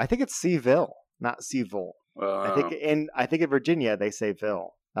 No, I think it's Seville, not Seville. I think in Virginia they say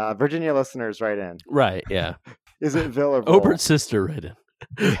Ville. Virginia listeners, write in. Right, yeah. Is it Ville or Ville? Obert's sister write in.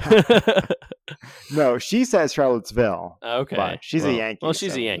 Yeah. No, she says Charlottesville. Okay. But she's a Yankee. Well,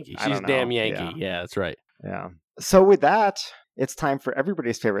 she's a Yankee. She's a damn Yankee. Yeah, that's right. Yeah. So with that, it's time for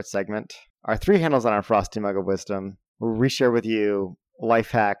everybody's favorite segment, our 3 handles on our Frosty Mug of Wisdom, where we share with you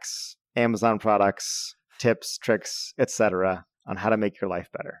life hacks, Amazon products, tips, tricks, etc. on how to make your life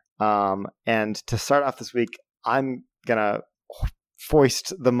better. And to start off this week, I'm going to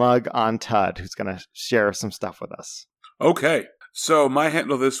foist the mug on Todd, who's going to share some stuff with us. Okay. So my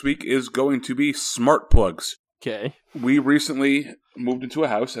handle this week is going to be smart plugs. Okay. We recently moved into a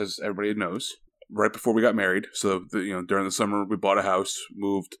house, as everybody knows, right before we got married. So, during the summer, we bought a house,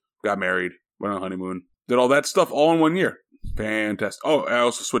 moved, got married, went on a honeymoon, did all that stuff all in one year. Fantastic. Oh, I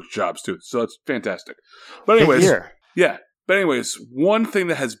also switched jobs too, so that's fantastic. But anyways, yeah. But anyways, one thing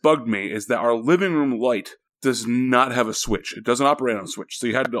that has bugged me is that our living room light does not have a switch. It doesn't operate on a switch. So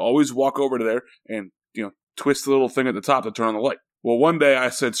you had to always walk over to there and, twist the little thing at the top to turn on the light. Well, one day I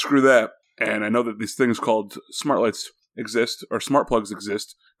said, screw that. And I know that these things called smart lights exist, or smart plugs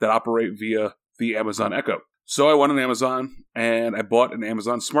exist, that operate via the Amazon Echo. So I went on Amazon and I bought an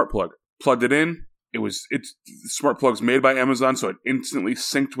Amazon smart plug. Plugged it in. It's smart plugs made by Amazon, so it instantly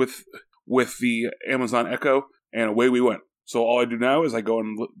synced with the Amazon Echo, and away we went. So all I do now is I go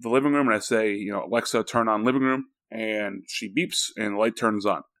in the living room and I say, Alexa, turn on living room, and she beeps and the light turns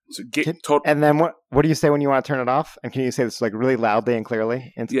on. So and then what do you say when you want to turn it off? And can you say this really loudly and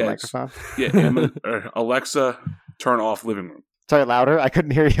clearly into the microphone? Yeah, Alexa, turn off living room. Sorry, louder? I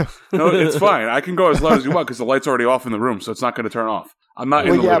couldn't hear you. No, it's fine. I can go as loud as you want because the light's already off in the room, so it's not going to turn off. I'm not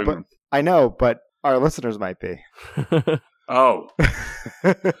in the living room. I know, but our listeners might be. Oh.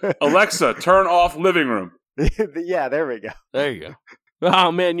 Alexa, turn off living room. Yeah, there we go. There you go.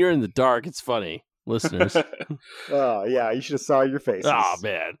 Oh man, you're in the dark. It's funny, listeners. Oh yeah, you should have saw your faces. Oh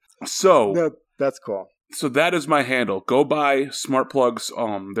man. So No, that's cool. So that is my handle. Go buy smart plugs.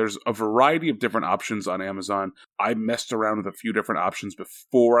 There's a variety of different options on Amazon. I messed around with a few different options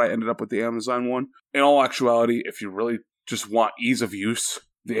before I ended up with the Amazon one. In all actuality, if you really just want ease of use,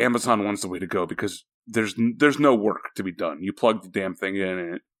 the Amazon one's the way to go because there's no work to be done. You plug the damn thing in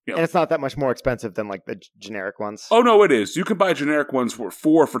and And it's not that much more expensive than like the generic ones. Oh no, it is. You can buy generic ones for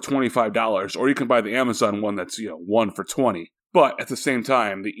 $4 for $25, or you can buy the Amazon one that's 1 for $20. But at the same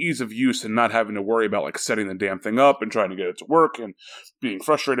time, the ease of use and not having to worry about like setting the damn thing up and trying to get it to work and being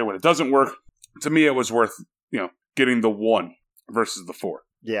frustrated when it doesn't work, to me it was worth, getting the 1 versus the 4.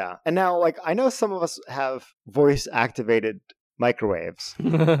 Yeah. And now like I know some of us have voice activated microwaves,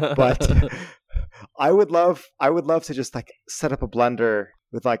 but I would love to just like set up a blender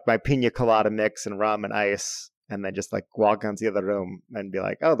with like my pina colada mix and rum and ice and then just like walk into the other room and be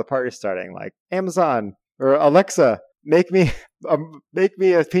like, "Oh, the party's starting." Like, "Amazon or Alexa, make me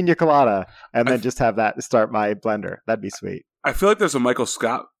a pina colada," and then just have that start my blender. That'd be sweet. I feel like there's a Michael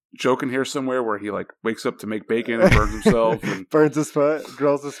Scott joke in here somewhere where he like wakes up to make bacon and burns himself and burns his foot,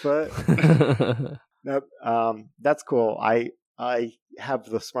 grills his foot. Nope. That's cool. I have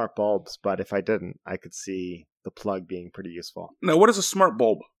the smart bulbs, but if I didn't, I could see the plug being pretty useful. Now, what is a smart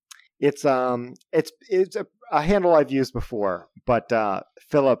bulb? It's a handle I've used before, but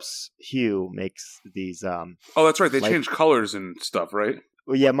Philips Hue makes these. Oh, that's right. They change colors and stuff, right?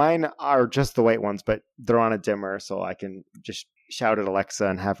 Well, yeah, mine are just the white ones, but they're on a dimmer, so I can just shout at Alexa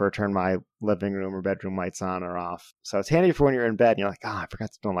and have her turn my living room or bedroom lights on or off. So it's handy for when you're in bed and you're like, I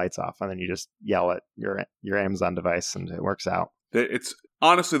forgot to turn the lights off, and then you just yell at your Amazon device and it works out. It's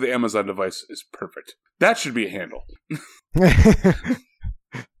honestly, the Amazon device is perfect. That should be a handle.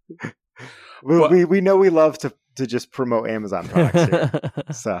 We know we love to just promote Amazon products here.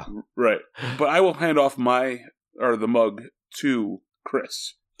 So right. But I will hand off the mug to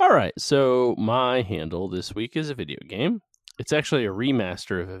Chris. All right. So my handle this week is a video game. It's actually a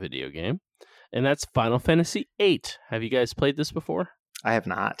remaster of a video game, and that's Final Fantasy VIII. Have you guys played this before? I have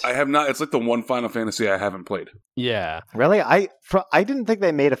not. I have not. It's like the one Final Fantasy I haven't played. Yeah. Really? I didn't think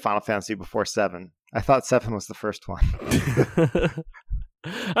they made a Final Fantasy before 7. I thought 7 was the first one.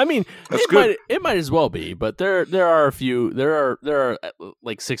 I mean, it might as well be, but there are a few. There are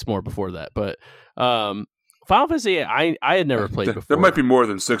like 6 more before that. But Final Fantasy, I had never played before. There might be more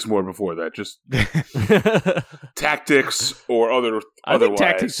than 6 more before that. Just Tactics or other. I think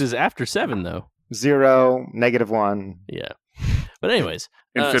Tactics is after 7 though. 0, -1. Yeah. But anyways,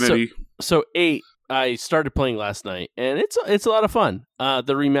 Infinity. So 8, I started playing last night, and it's a lot of fun.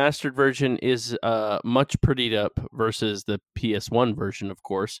 The remastered version is much prettied up versus the PS1 version, of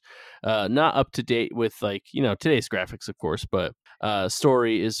course. Not up to date with today's graphics, of course, but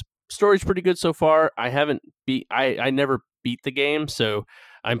story's pretty good so far. I never beat the game, so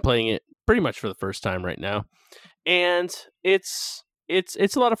I'm playing it pretty much for the first time right now, and it's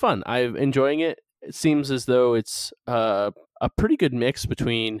a lot of fun. I'm enjoying it. It seems as though it's a pretty good mix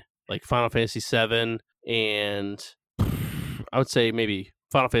between like Final Fantasy VII and I would say maybe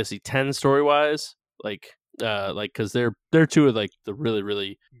Final Fantasy X story wise, because they're two of like the really,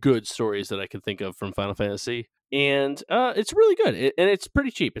 really good stories that I can think of from Final Fantasy, and it's really good, and it's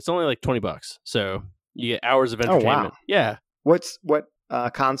pretty cheap. It's only like $20, so you get hours of entertainment. Oh, wow. Yeah. What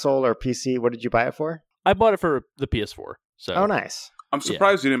console or PC? What did you buy it for? I bought it for the PS4. So. Oh, nice. I'm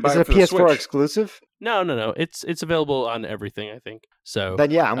surprised you didn't buy Is it it for a the PS4 Switch. exclusive? No. It's available on everything, I think. So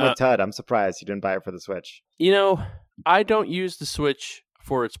then yeah, I'm with Tud. I'm surprised you didn't buy it for the Switch. I don't use the Switch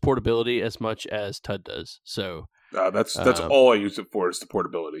for its portability as much as Tud does. So that's all I use it for is the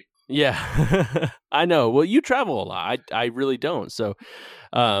portability. Yeah, I know. Well, you travel a lot. I really don't. So,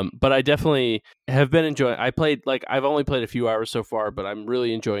 but I definitely have been enjoying. I've only played a few hours so far, but I'm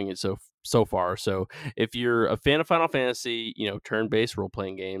really enjoying it so far. So if you're a fan of Final Fantasy, turn-based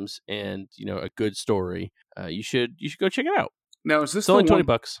role-playing games and, a good story, you should go check it out. Now, is this only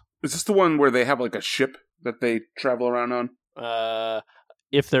 $20? Is this the one where they have like a ship that they travel around on?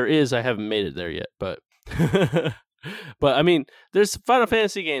 If there is, I haven't made it there yet, but but I mean, there's Final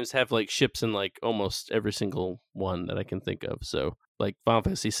Fantasy games have like ships in like almost every single one that I can think of. So like Final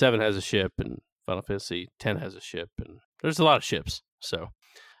Fantasy 7 has a ship and Final Fantasy 10 has a ship, and there's a lot of ships. So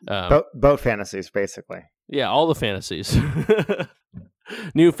boat fantasies, basically. Yeah, all the fantasies.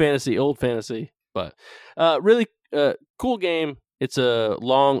 New fantasy, old fantasy. But really cool game. It's a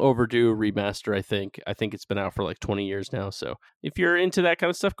long overdue remaster, I think. I think it's been out for like 20 years now. So if you're into that kind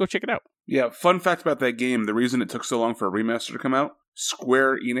of stuff, go check it out. Yeah, fun fact about that game, the reason it took so long for a remaster to come out,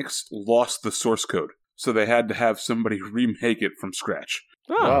 Square Enix lost the source code. so they had to have somebody remake it from scratch.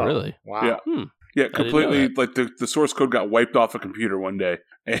 Oh, Whoa. really? Wow. Yeah. Yeah, didn't know completely. that. Like the source code got wiped off a computer one day,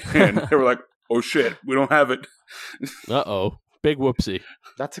 and they were like, "Oh shit, we don't have it." Uh-oh. Big whoopsie.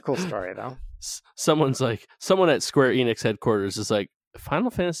 That's a cool story, though. Someone at Square Enix headquarters is like,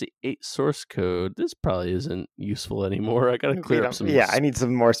 Final Fantasy VIII source code, this probably isn't useful anymore. I gotta clear up some... Yeah, I need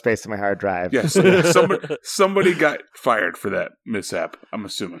some more space on my hard drive. Yes, somebody got fired for that mishap, I'm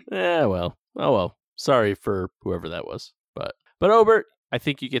assuming. Yeah, well. Oh, well. Sorry for whoever that was. But Obert, I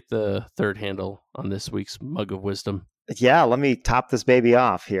think you get the third handle on this week's Mug of Wisdom. Yeah, let me top this baby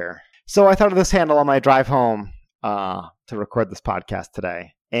off here. So I thought of this handle on my drive home to record this podcast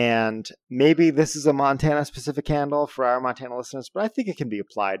today. And maybe this is a Montana-specific handle for our Montana listeners, but I think it can be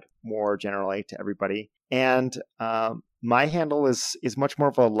applied more generally to everybody. And my handle is much more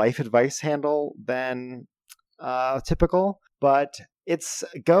of a life advice handle than typical, but it's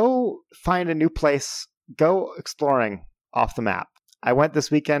go find a new place, go exploring off the map. I went this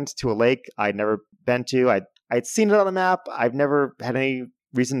weekend to a lake I'd never been to. I'd seen it on the map. I've never had any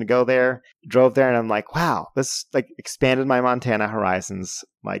reason to go there. Drove there and I'm like, wow, this like expanded my Montana horizons,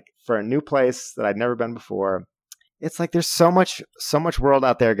 like for a new place that I'd never been before. It's like there's so much world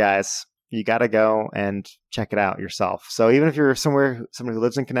out there, guys. You got to go and check it out yourself. So even if you're somebody who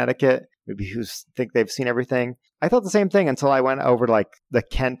lives in Connecticut, maybe who think they've seen everything, I thought the same thing until I went over to like the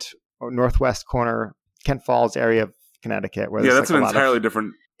Kent or northwest corner, Kent Falls area of Connecticut. Where That's like an entirely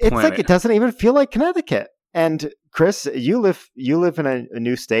different planet. It's like it doesn't even feel like Connecticut. And Chris, you live in a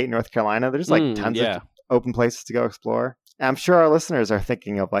new state, North Carolina. There's like tons of open places to go explore. And I'm sure our listeners are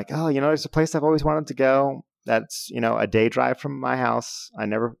thinking of like, oh, there's a place I've always wanted to go. That's, a day drive from my house. I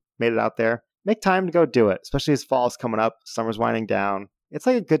never made it out there. Make time to go do it, especially as fall's coming up, summer's winding down. It's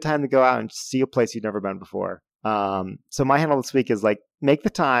like a good time to go out and see a place you've never been before. So my handle this week is like, make the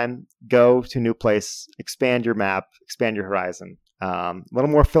time, go to a new place, expand your map, expand your horizon. A little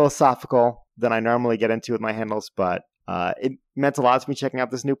more philosophical than I normally get into with my handles, but it meant a lot to me checking out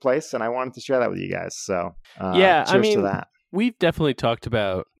this new place, and I wanted to share that with you guys. So cheers to that. We've definitely talked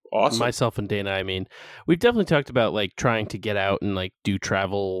about, awesome. Myself and Dana, we've definitely talked about like trying to get out and like do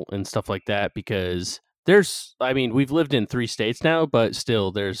travel and stuff like that, because we've lived in 3 states now, but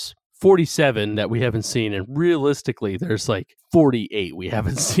still there's 47 that we haven't seen, and realistically there's like 48 we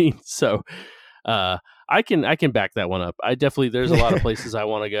haven't seen. So I can back that one up. There's a lot of places I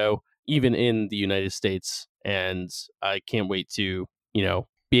want to go, even in the United States, and I can't wait to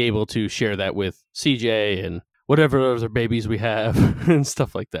be able to share that with CJ and whatever other babies we have and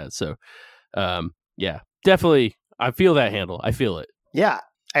stuff like that. So definitely I feel that handle. I feel it. Yeah,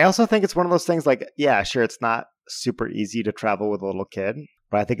 I also think it's one of those things like, yeah, sure, it's not super easy to travel with a little kid,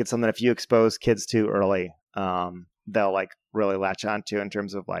 but I think it's something if you expose kids to early, they'll like really latch onto in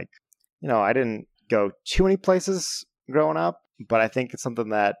terms of like, I didn't go too many places growing up, but I think it's something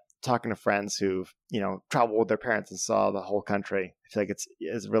that talking to friends who've, traveled with their parents and saw the whole country, I feel like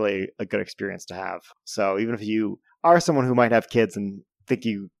it's really a good experience to have. So even if you are someone who might have kids and think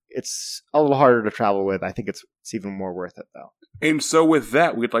it's a little harder to travel with, I think it's even more worth it though. And so with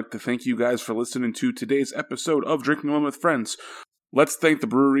that, we'd like to thank you guys for listening to today's episode of Drinking Alone with Friends. Let's thank the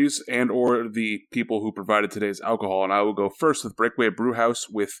breweries and or the people who provided today's alcohol. And I will go first with Breakaway Brewhouse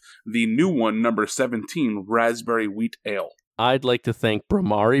with the new one, number 17, Raspberry Wheat Ale. I'd like to thank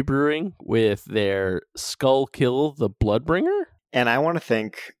Bramari Brewing with their Skull Kill the Bloodbringer. And I want to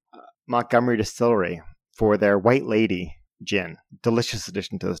thank Montgomery Distillery for their White Lady gin. Delicious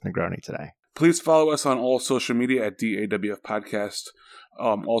addition to this Negroni today. Please follow us on all social media at DAWF Podcast.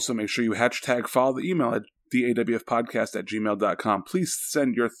 Also, make sure you follow the email at dawfpodcast@gmail.com. Please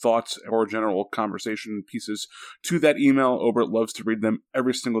send your thoughts or general conversation pieces to that email. Obert loves to read them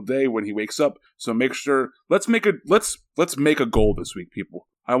every single day when he wakes up. So make sure, let's make a goal this week, people.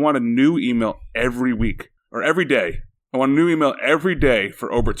 I want a new email every week or every day. I want a new email every day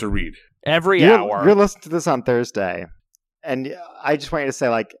for Obert to read. Every hour. You're listening to this on Thursday. And I just want you to say,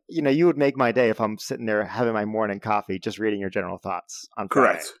 like, you would make my day if I'm sitting there having my morning coffee, just reading your general thoughts on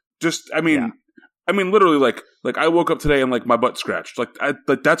Friday. Correct. Literally, like I woke up today and like my butt scratched. Like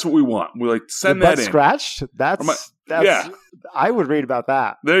that's what we want. We like send that in. Scratched? That's yeah. I would read about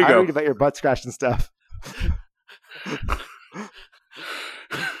that. There you go. I read about your butt scratched and stuff.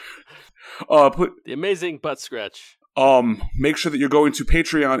 The amazing butt scratch. Make sure that you're going to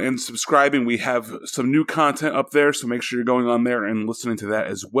Patreon and subscribing. We have some new content up there, so make sure you're going on there and listening to that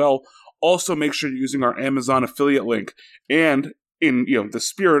as well. Also, make sure you're using our Amazon affiliate link. And in the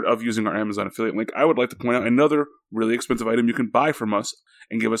spirit of using our Amazon affiliate link, I would like to point out another really expensive item you can buy from us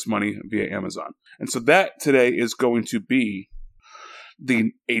and give us money via Amazon. And so that today is going to be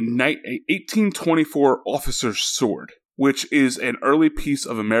a 1824 officer's sword, which is an early piece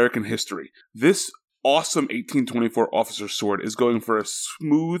of American history. This awesome 1824 officer's sword is going for a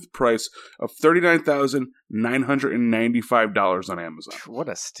smooth price of $39,995 on Amazon. What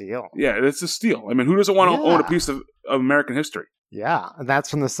a steal. Yeah, it's a steal. I mean, who doesn't want to Yeah. own a piece of American history? Yeah, and that's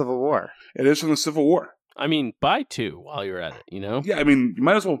from the Civil War. It is from the Civil War. I mean, buy two while you're at it, you know? Yeah, I mean, you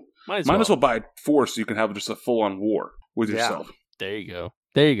might as well Might as well buy 4 so you can have just a full-on war with Yeah. yourself. There you go.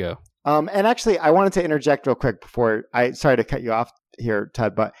 There you go. And actually, I wanted to interject real quick before sorry to cut you off here,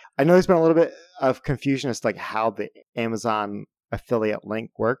 Ted, but I know there's been a little bit of confusion as to like how the Amazon affiliate link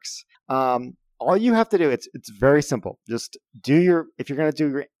works. All you have to do, it's very simple. Just if you're going to do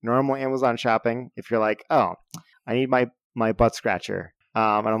your normal Amazon shopping, if you're like, oh, I need my butt scratcher,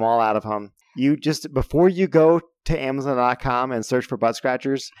 and I'm all out of them, you just, before you go to Amazon.com and search for butt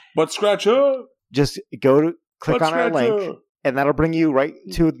scratchers, Butt scratcher! just click Butt on our scratcher! link, and that'll bring you right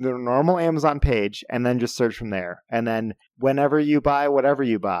to the normal Amazon page, and then just search from there. And then whenever you buy whatever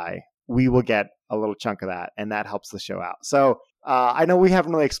you buy, we will get a little chunk of that, and that helps the show out. So I know we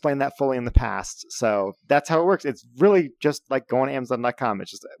haven't really explained that fully in the past, so that's how it works. It's really just like going to Amazon.com.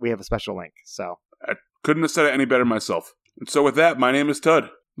 It's just we have a special link. So I couldn't have said it any better myself. And so with that, my name is Tud.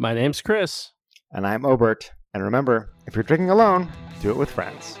 My name's Chris. And I'm Obert. And remember, if you're drinking alone, do it with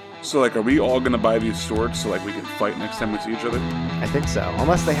friends. So, like, are we all going to buy these swords so, like, we can fight next time we see each other? I think so.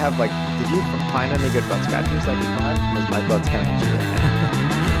 Unless they have, like, did you find any good butt scratchers I can find? Because my butt's kind of itchy right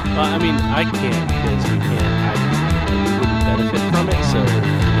now. Well, I mean, I can't because we wouldn't benefit from it. So,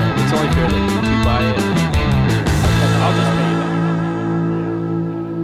 it's only fair that you two buy it.